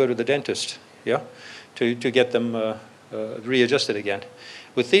you had to go to the dentist, yeah, to get them readjusted again.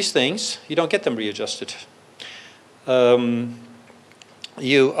 With these things, you don't get them readjusted.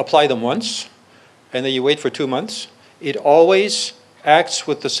 You apply them once, and then you wait for 2 months. It always acts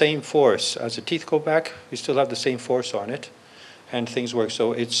with the same force. As the teeth go back, you still have the same force on it, and things work.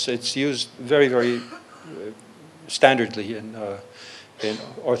 So it's used very, very standardly in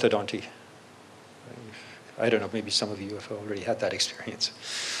orthodonty. I don't know, maybe some of you have already had that experience.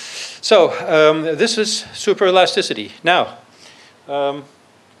 So this is superelasticity. Now,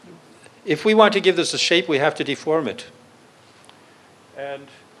 if we want to give this a shape, we have to deform it. And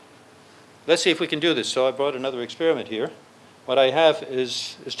let's see if we can do this. So I brought another experiment here. What I have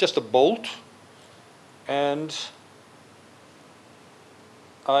is just a bolt, and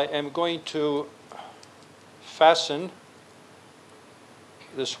I am going to fasten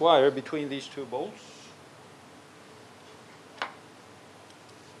this wire between these two bolts.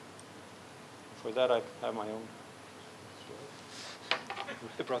 For that, I have my own.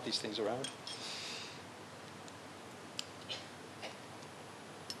 I brought these things around.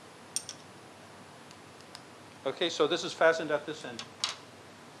 Okay, so this is fastened at this end.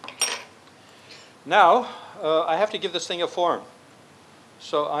 Now, I have to give this thing a form.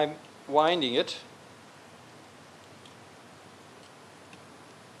 So I'm winding it.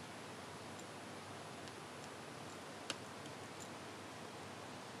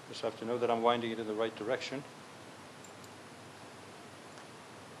 Just have to know that I'm winding it in the right direction.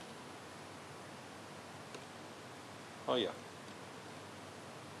 Oh yeah.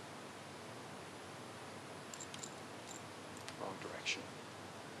 Wrong direction.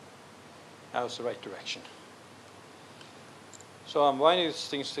 Now it's the right direction. So I'm winding this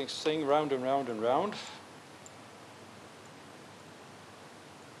thing round and round and round.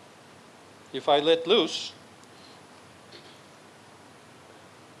 If I let loose,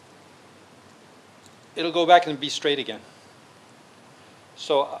 it'll go back and be straight again.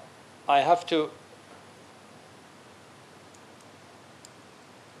 So I have to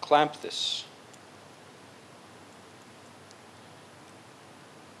clamp this.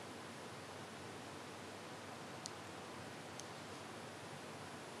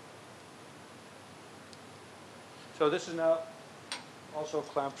 So this is now also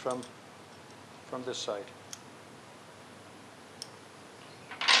clamped from this side.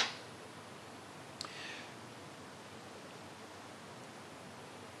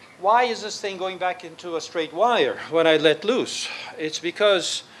 Why is this thing going back into a straight wire when I let loose? It's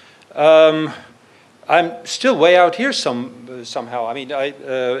because I'm still way out here somehow. I mean, when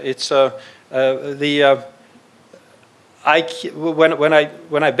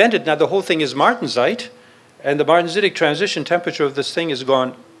I bend it, now the whole thing is martensite, and the martensitic transition temperature of this thing has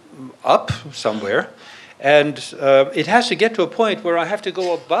gone up somewhere, and it has to get to a point where I have to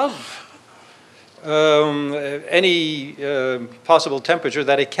go above any possible temperature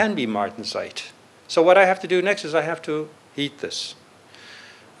that it can be martensite. So what I have to do next is I have to heat this.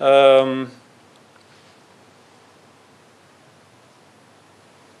 I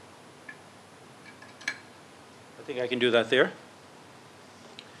think I can do that there.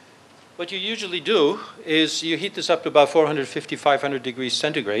 What you usually do is you heat this up to about 450, 500 degrees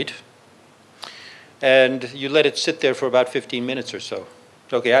centigrade, and you let it sit there for about 15 minutes or so.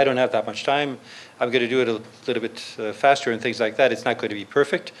 Okay, I don't have that much time. I'm going to do it a little bit faster and things like that. It's not going to be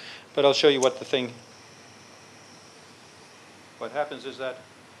perfect, but I'll show you what happens is that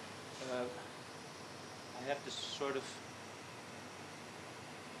I have to sort of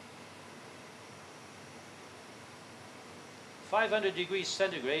 .500 degrees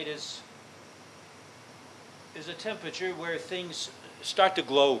centigrade is a temperature where things start to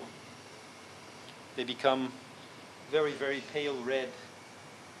glow. They become very, very pale red.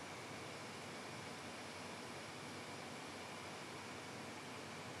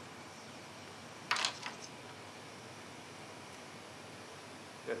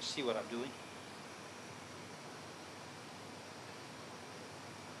 You gotta see what I'm doing.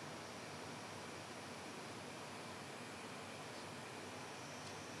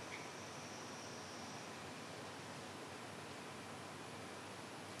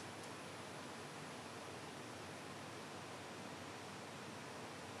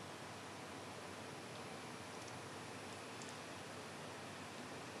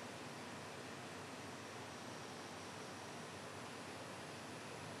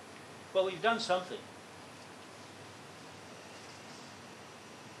 Well, we've done something.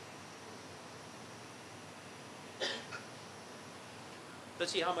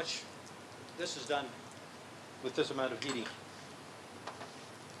 Let's see how much this is done with this amount of heating.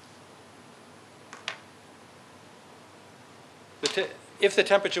 If the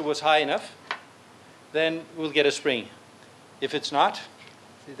temperature was high enough, then we'll get a spring. If it's not,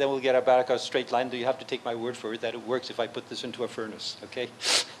 then we'll get back a straight line. You have to take my word for it that it works if I put this into a furnace, okay?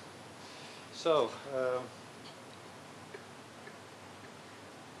 So,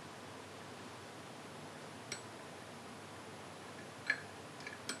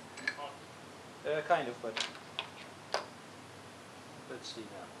 kind of, but let's see now.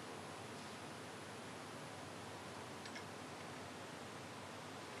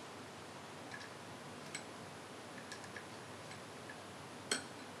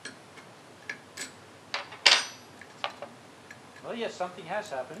 Well, yes, something has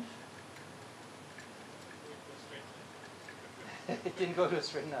happened. It didn't go to a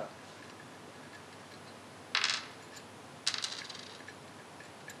straight now.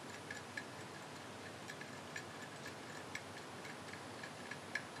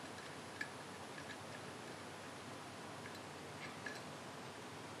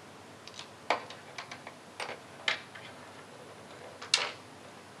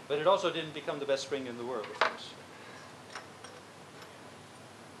 But it also didn't become the best spring in the world, of course.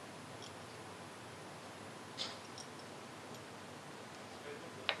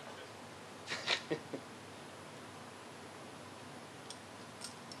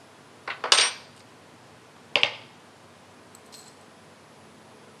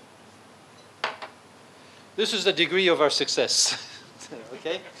 This is the degree of our success.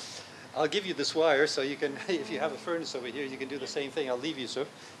 Okay? I'll give you this wire so you can, if you have a furnace over here, you can do the same thing. I'll leave you, sir.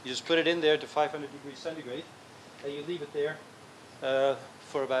 You just put it in there to 500 degrees centigrade, and you leave it there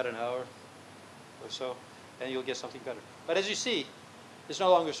for about an hour or so, and you'll get something better. But as you see, it's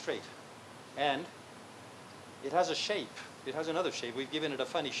no longer straight. And it has a shape. It has another shape. We've given it a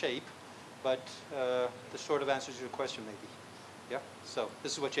funny shape, but this sort of answers your question, maybe. Yeah? So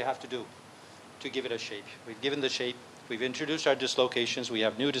this is what you have to do to give it a shape. We've given the shape. We've introduced our dislocations. We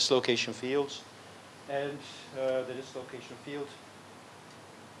have new dislocation fields. And the dislocation field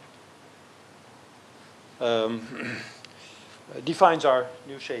defines our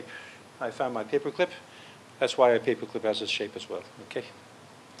new shape. I found my paperclip. That's why our paperclip has this shape as well. Okay.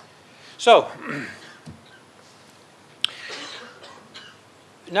 So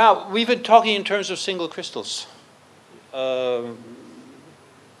now we've been talking in terms of single crystals.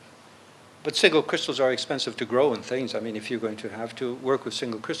 But single crystals are expensive to grow and things. I mean, if you're going to have to work with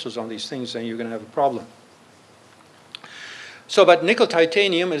single crystals on these things, then you're going to have a problem. So, but nickel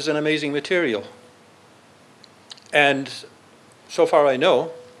titanium is an amazing material. And so far I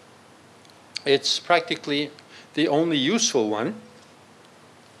know, it's practically the only useful one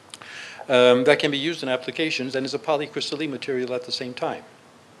that can be used in applications and is a polycrystalline material at the same time.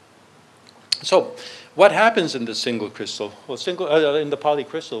 So, what happens in the single crystal? Well, in the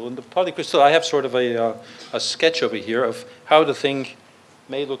polycrystal. In the polycrystal, I have sort of a sketch over here of how the thing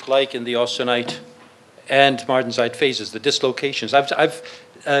may look like in the austenite and martensite phases, the dislocations. I've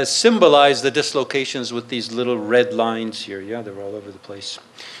symbolized the dislocations with these little red lines here. Yeah, they're all over the place.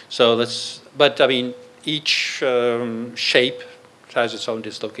 So but I mean, each shape has its own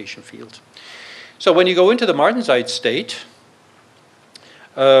dislocation field. So when you go into the martensite state,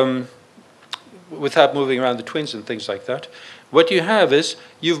 without moving around the twins and things like that, what you have is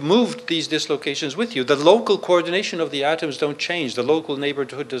you've moved these dislocations with you. The local coordination of the atoms don't change. The local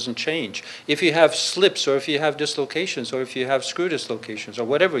neighborhood doesn't change. If you have slips, or if you have dislocations, or if you have screw dislocations, or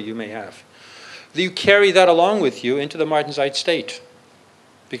whatever you may have, you carry that along with you into the martensite state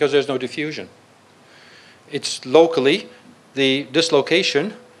because there's no diffusion. It's locally, the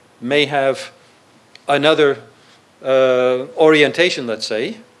dislocation may have another orientation, let's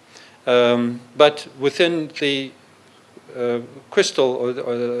say, but within the crystal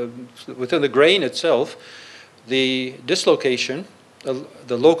or within the grain itself, the dislocation,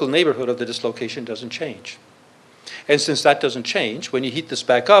 the local neighborhood of the dislocation doesn't change. And since that doesn't change, when you heat this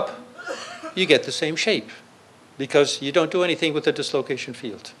back up, you get the same shape because you don't do anything with the dislocation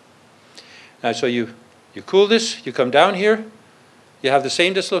field. Now, so you cool this, you come down here, you have the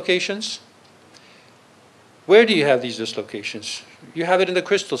same dislocations. Where do you have these dislocations? You have it in the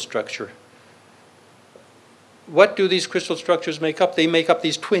crystal structure. What do these crystal structures make up? They make up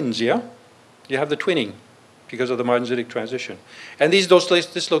these twins, yeah? You have the twinning because of the martensitic transition. And those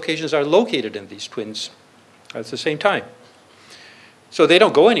dislocations are located in these twins at the same time. So they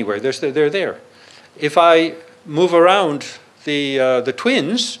don't go anywhere. They're there. If I move around the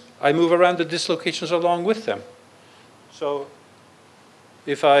twins, I move around the dislocations along with them. So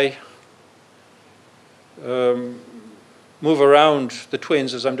if I move around the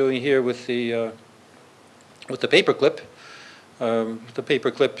twins as I'm doing here with the paperclip,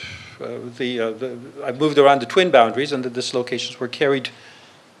 I moved around the twin boundaries and the dislocations were carried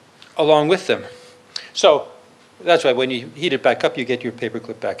along with them. So that's why when you heat it back up, you get your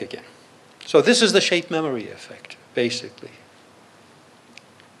paperclip back again. So this is the shape memory effect, basically.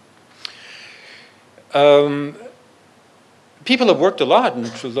 People have worked a lot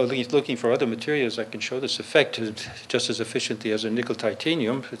into looking for other materials that can show this effect just as efficiently as a nickel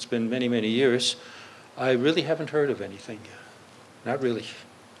titanium. It's been many, many years. I really haven't heard of anything. not really.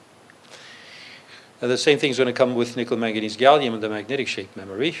 The same thing is going to come with nickel manganese gallium and the magnetic shape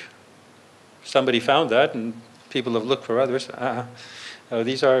memory. Somebody found that, and people have looked for others.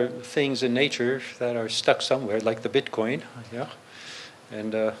 These are things in nature that are stuck somewhere, like the Bitcoin, yeah,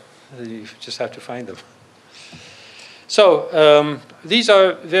 and you just have to find them. So these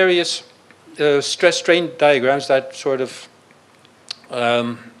are various stress-strain diagrams that sort of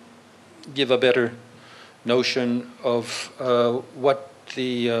give a better notion of what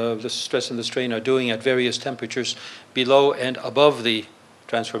the stress and the strain are doing at various temperatures below and above the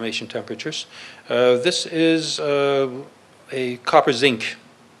transformation temperatures. This is a copper zinc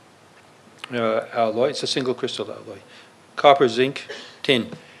alloy. It's a single crystal alloy. Copper, zinc, tin.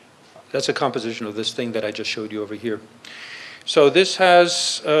 That's a composition of this thing that I just showed you over here. So this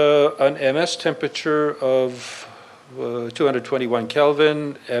has an MS temperature of 221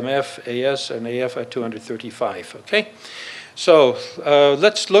 Kelvin, MF, AS, and AF at 235, okay? So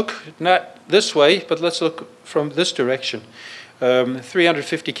let's look not this way, but let's look from this direction.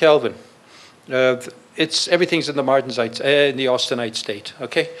 350 Kelvin. Everything's in the martensite, in the austenite state,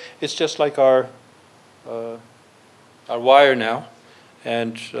 okay? It's just like our wire now,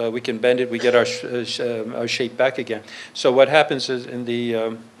 and we can bend it, we get our shape back again. So what happens is in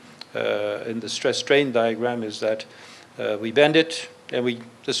the stress-strain diagram is that we bend it, and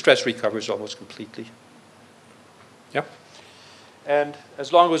the stress recovers almost completely. Yeah? And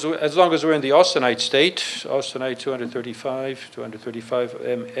as long as we're in the austenite state, austenite 235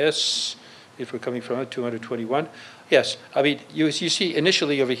 ms, if we're coming from it, 221. Yes, I mean, you see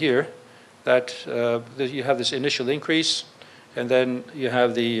initially over here that you have this initial increase, and then you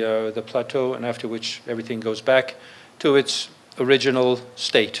have the plateau, and after which everything goes back to its original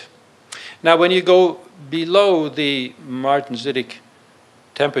state. Now, when you go below the martensitic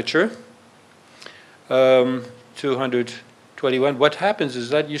temperature, 221, what happens is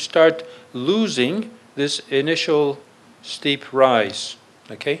that you start losing this initial steep rise,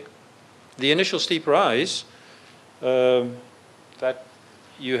 okay? The initial steep rise that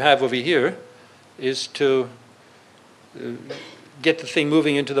you have over here is to get the thing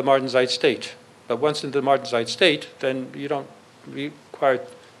moving into the martensite state. But once in the martensite state, then you don't require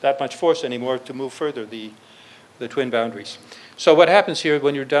that much force anymore to move further the twin boundaries. So what happens here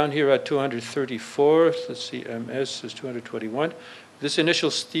when you're down here at 234, let's see, ms is 221, this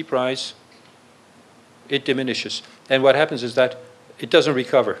initial steep rise, it diminishes. And what happens is that it doesn't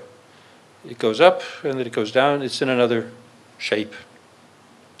recover. It goes up, and then it goes down. It's in another shape.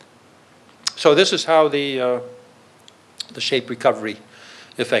 So this is how the shape recovery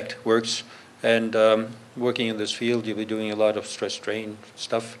effect works. And working in this field, you'll be doing a lot of stress-strain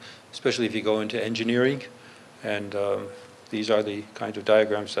stuff, especially if you go into engineering. And these are the kinds of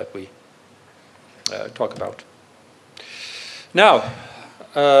diagrams that we talk about. Now,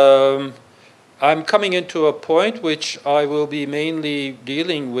 I'm coming into a point which I will be mainly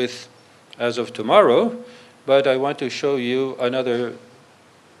dealing with as of tomorrow, but I want to show you another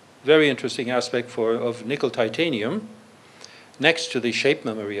very interesting aspect of nickel titanium next to the shape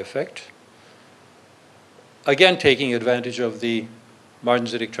memory effect. Again, taking advantage of the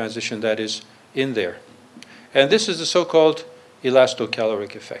martensitic transition that is in there. And this is the so-called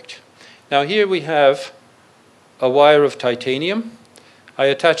elastocaloric effect. Now here we have a wire of titanium. I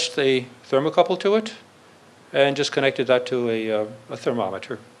attached a thermocouple to it and just connected that to a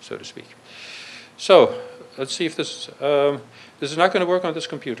thermometer, so to speak. So let's see if this is not going to work on this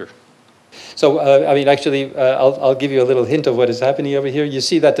computer. So, I mean, actually, I'll give you a little hint of what is happening over here. You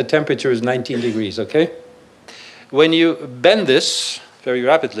see that the temperature is 19 degrees, okay? When you bend this very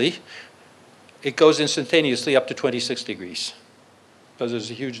rapidly, it goes instantaneously up to 26 degrees. Because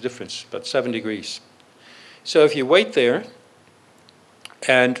there's a huge difference, about 7 degrees. So if you wait there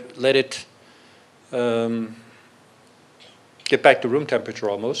and let it get back to room temperature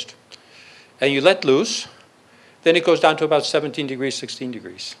almost, and you let loose, then it goes down to about 17 degrees, 16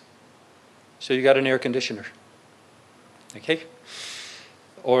 degrees. So you got an air conditioner, okay?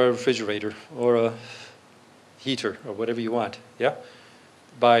 Or a refrigerator, or a heater, or whatever you want, yeah?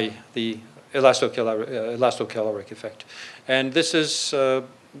 By the elastocaloric effect. And this is today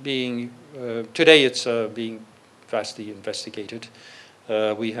it's being vastly investigated.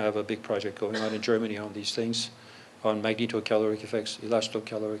 We have a big project going on in Germany on these things, on magnetocaloric effects,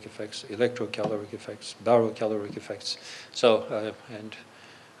 elastocaloric effects, electrocaloric effects, barocaloric effects. So,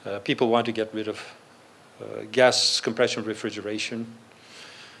 people want to get rid of gas compression refrigeration,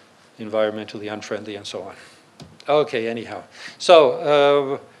 environmentally unfriendly, and so on. Okay, anyhow.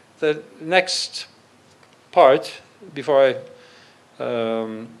 So the next part, before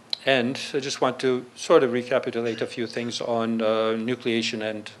I And I just want to sort of recapitulate a few things on nucleation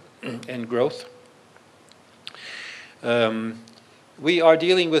and growth. We are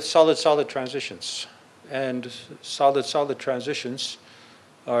dealing with solid-solid transitions, and solid-solid transitions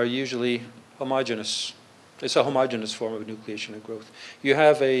are usually homogeneous. It's a homogeneous form of nucleation and growth. You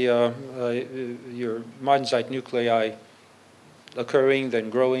have your martensite nuclei occurring, then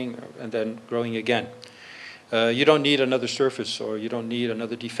growing, and then growing again. You don't need another surface, or you don't need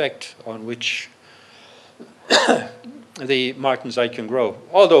another defect on which the martensite can grow,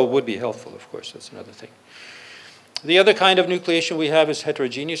 although it would be helpful, of course, that's another thing. The other kind of nucleation we have is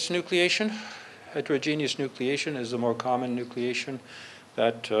heterogeneous nucleation. Heterogeneous nucleation is the more common nucleation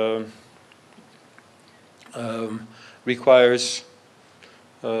that requires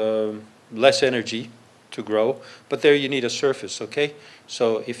less energy to grow, but there you need a surface, okay?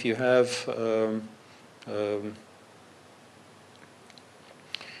 So if you have,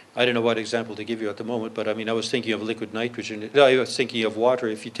 I don't know what example to give you at the moment, but I mean, I was thinking of liquid nitrogen. No, I was thinking of water.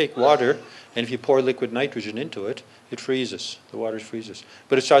 If you take water and if you pour liquid nitrogen into it, it freezes. The water freezes.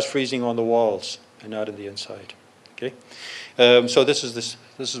 But it starts freezing on the walls and not in the inside, okay? So this is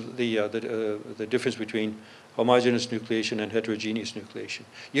the difference between homogeneous nucleation and heterogeneous nucleation.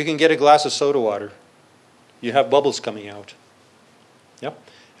 You can get a glass of soda water. You have bubbles coming out. Yeah?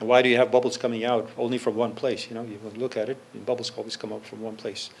 And why do you have bubbles coming out only from one place? You know, you look at it, and bubbles always come out from one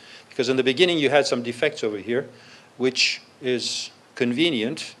place. Because in the beginning you had some defects over here, which is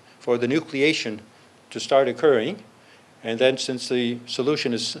convenient for the nucleation to start occurring. And then since the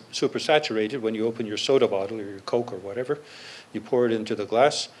solution is supersaturated, when you open your soda bottle or your Coke or whatever, you pour it into the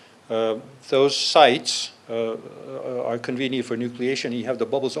glass, those sites are convenient for nucleation, and you have the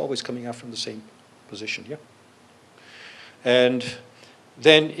bubbles always coming out from the same position, yeah? And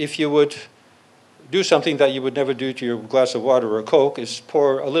then if you would do something that you would never do to your glass of water or a Coke, is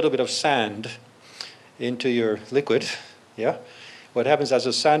pour a little bit of sand into your liquid, yeah? What happens as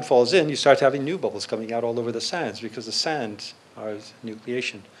the sand falls in, you start having new bubbles coming out all over the sands, because the sands are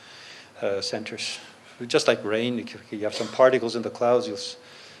nucleation centers. Just like rain, you have some particles in the clouds,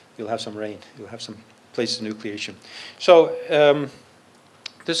 you'll have some rain. You'll have some place of nucleation. So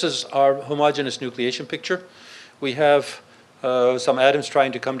this is our homogeneous nucleation picture. We have some atoms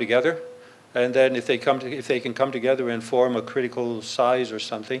trying to come together, and then if they can come together and form a critical size or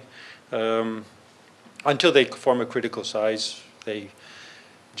something, until they form a critical size, they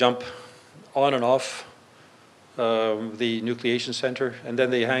jump on and off the nucleation center, and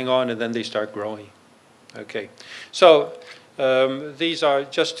then they hang on, and then they start growing. Okay, so these are,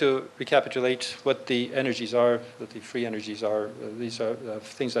 just to recapitulate what the energies are, what the free energies are, these are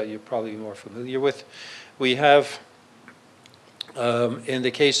things that you're probably more familiar with. We have, in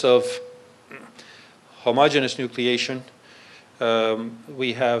the case of homogeneous nucleation,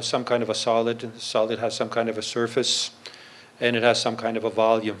 we have some kind of a solid. The solid has some kind of a surface, and it has some kind of a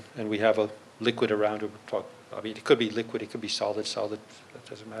volume, and we have a liquid around it. I mean, it could be liquid, it could be solid, that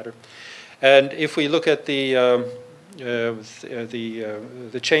doesn't matter. And if we look at the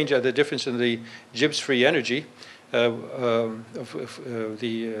change, the difference in the Gibbs free energy of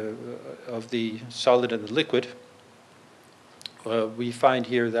the solid and the liquid, we find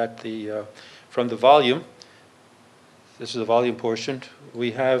here that from the volume, this is the volume portion,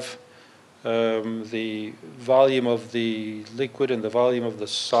 we have the volume of the liquid and the volume of the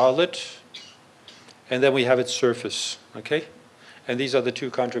solid, and then we have its surface, okay? And these are the two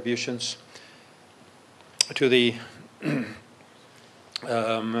contributions to the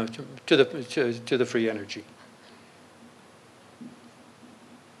to the free energy.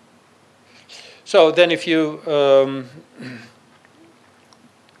 So then if you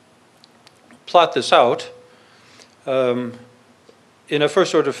plot this out, in a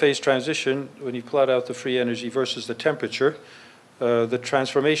first order phase transition, when you plot out the free energy versus the temperature, the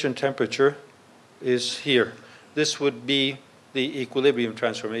transformation temperature is here. This would be the equilibrium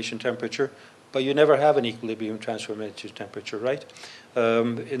transformation temperature, but you never have an equilibrium transformation temperature, right?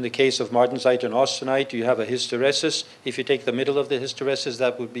 In the case of martensite and austenite, you have a hysteresis. If you take the middle of the hysteresis,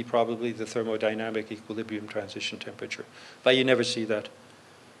 that would be probably the thermodynamic equilibrium transition temperature. But you never see that.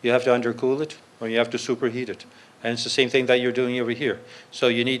 You have to undercool it, or you have to superheat it. And it's the same thing that you're doing over here. So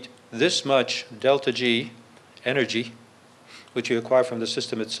you need this much delta G energy, which you acquire from the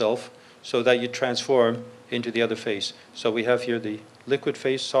system itself, so that you transform into the other phase. So we have here the liquid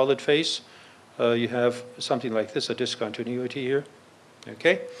phase, solid phase. You have something like this, a discontinuity here,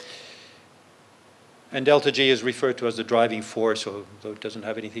 okay? And delta G is referred to as the driving force, although it doesn't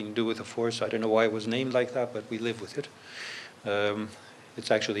have anything to do with the force. I don't know why it was named like that, but we live with it.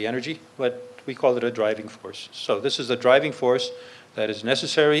 It's actually energy, but we call it a driving force. So this is the driving force that is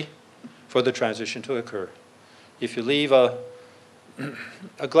necessary for the transition to occur. If you leave a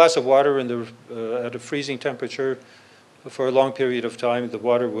glass of water at a freezing temperature for a long period of time, the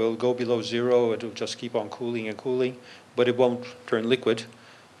water will go below zero. It will just keep on cooling and cooling, but it won't turn liquid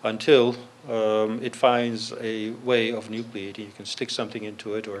until it finds a way of nucleating. You can stick something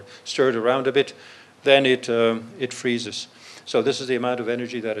into it or stir it around a bit, then it freezes. So this is the amount of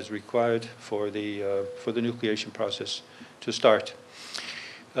energy that is required for the nucleation process to start.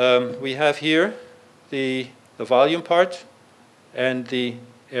 We have here the volume part and the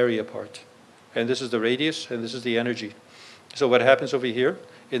area part. And this is the radius, and this is the energy. So what happens over here,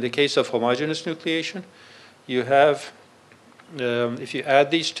 in the case of homogeneous nucleation, you have, if you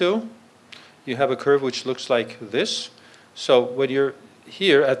add these two, you have a curve which looks like this. So when you're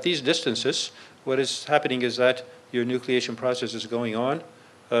here at these distances, what is happening is that your nucleation process is going on,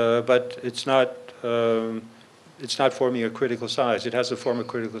 but it's not forming a critical size. It has to form a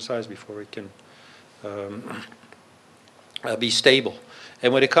critical size before it can be stable.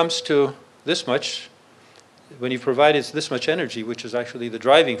 And when it comes to this much, when you provide it this much energy, which is actually the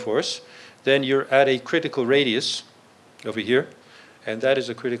driving force, then you're at a critical radius over here, and that is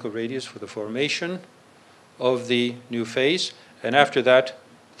a critical radius for the formation of the new phase. And after that,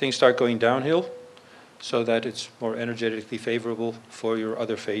 things start going downhill so that it's more energetically favorable for your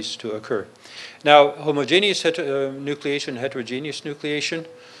other phase to occur. Now, homogeneous nucleation, heterogeneous nucleation,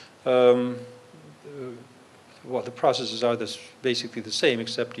 well, the processes are basically the same,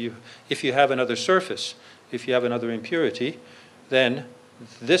 except if you have another surface, if you have another impurity, then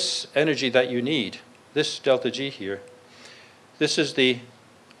this energy that you need, this delta G here, this is the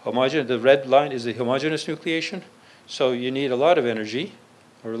red line is the homogeneous nucleation. So you need a lot of energy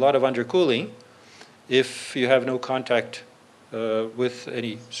or a lot of undercooling if you have no contact with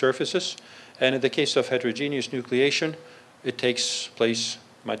any surfaces. And in the case of heterogeneous nucleation, it takes place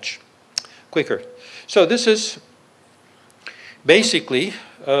much quicker. So this is basically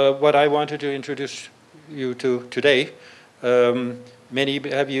what I wanted to introduce you to today. Many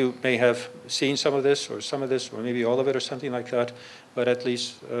of you may have seen some of this, or maybe all of it, or something like that. But at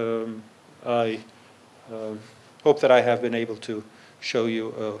least I hope that I have been able to show you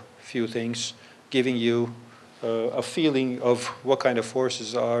a few things, giving you a feeling of what kind of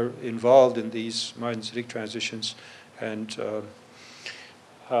forces are involved in these Martin-Zittig transitions and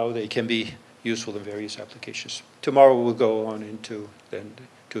how they can be useful in various applications. Tomorrow we'll go on into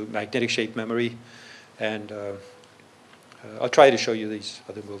magnetic shape memory, and I'll try to show you these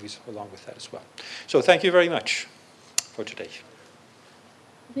other movies along with that as well. So thank you very much for today.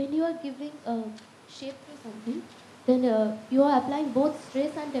 When you are giving a shape to something, then you are applying both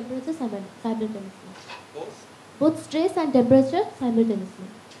stress and temperature simultaneously. Both stress and temperature simultaneously.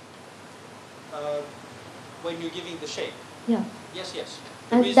 When you're giving the shape? Yeah. Yes, yes.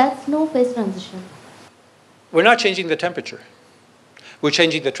 And that's no phase transition. We're not changing the temperature. We're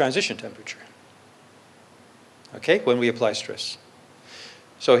changing the transition temperature. Okay, when we apply stress.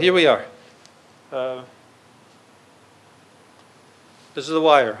 So here we are. This is the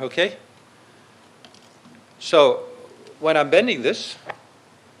wire, okay? So when I'm bending this,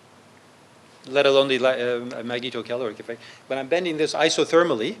 let alone the magnetocaloric effect, when I'm bending this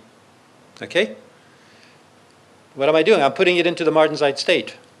isothermally, okay, what am I doing? I'm putting it into the Martensite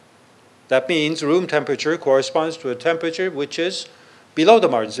state. That means room temperature corresponds to a temperature which is below the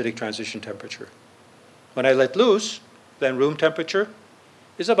Martensittig transition temperature. When I let loose, then room temperature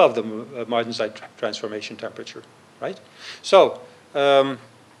is above the Martensite transformation temperature, right? So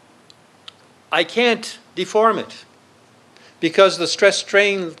I can't deform it because the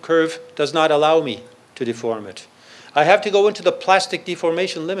stress-strain curve does not allow me to deform it. I have to go into the plastic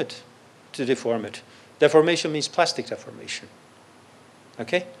deformation limit to deform it. Deformation means plastic deformation,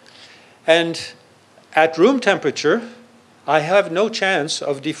 okay? And at room temperature, I have no chance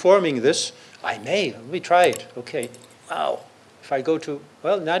of deforming this. I may. Let me try it. Okay. Wow. If I go to,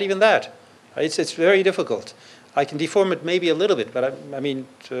 well, not even that. It's very difficult. I can deform it maybe a little bit, but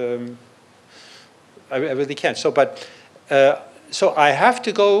I really can't. So, so I have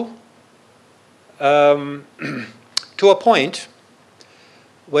to go to a point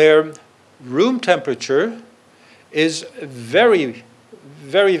where room temperature is very,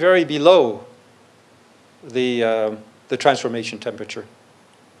 very, very below the transformation temperature.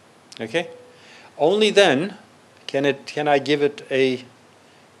 Okay? Only then can I give it a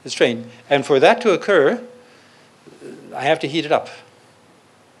strain. And for that to occur, I have to heat it up.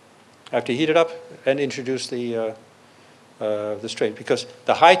 I have to heat it up and introduce the strain, because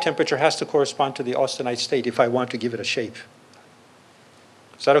the high temperature has to correspond to the austenite state if I want to give it a shape.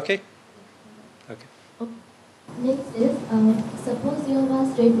 Is that okay? Okay. Next is, suppose you have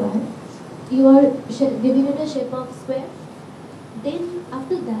a straight wire, you are giving it a shape of square, then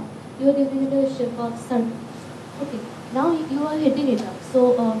after that, you are giving it a shape of circle. Okay, now you are hitting it up.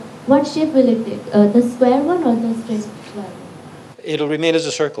 So, what shape will it take? The square one or the straight one? It'll remain as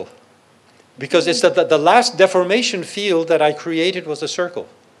a circle. Because it's the last deformation field that I created was a circle.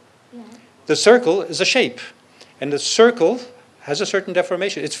 Yeah. The circle is a shape. And the circle has a certain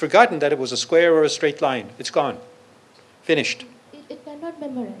deformation. It's forgotten that it was a square or a straight line. It's gone. Finished. It cannot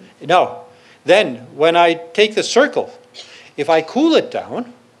memorize. No. Then, when I take the circle, if I cool it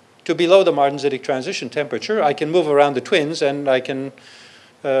down to below the martensitic transition temperature, I can move around the twins and I can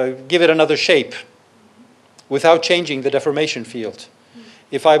give it another shape without changing the deformation field.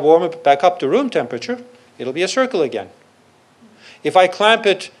 If I warm it back up to room temperature, it'll be a circle again. If I clamp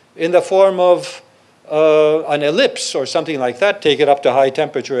it in the form of an ellipse or something like that, take it up to high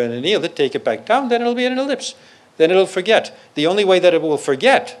temperature and anneal it, take it back down, then it'll be an ellipse. Then it'll forget. The only way that it will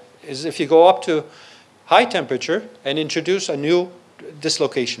forget is if you go up to high temperature and introduce a new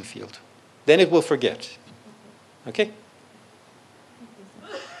dislocation field. Then it will forget. Okay?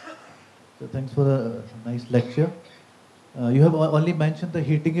 So thanks for the nice lecture. You have only mentioned the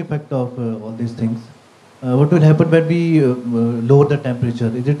heating effect of all these things. What will happen when we lower the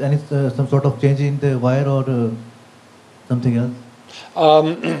temperature? Is it any some sort of change in the wire or something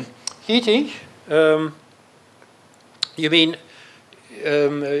else? Heating? You mean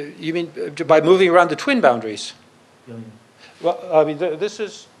by moving around the twin boundaries? Yeah, yeah. Well, I mean, this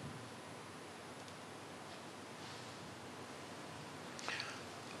is.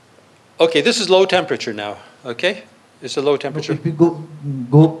 Okay, this is low temperature now. Okay, it's a low temperature. If we go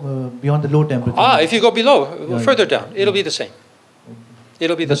beyond the low temperature. If you go below, Yeah, further yeah. down, it'll be the same.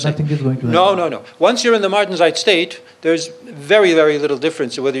 It'll be the same. Nothing is going to happen. No, no, no. Once you're in the martensite state, there's very, very little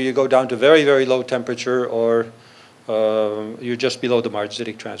difference whether you go down to very, very low temperature or you're just below the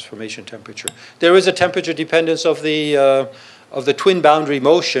martensitic transformation temperature. There is a temperature dependence of the twin boundary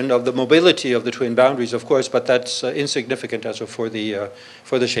motion, of the mobility of the twin boundaries, of course, but that's insignificant as for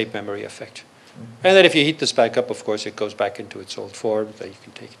the shape memory effect. And then if you heat this back up, of course, it goes back into its old form, then you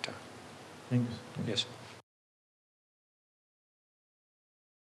can take it down. Thanks. Yes.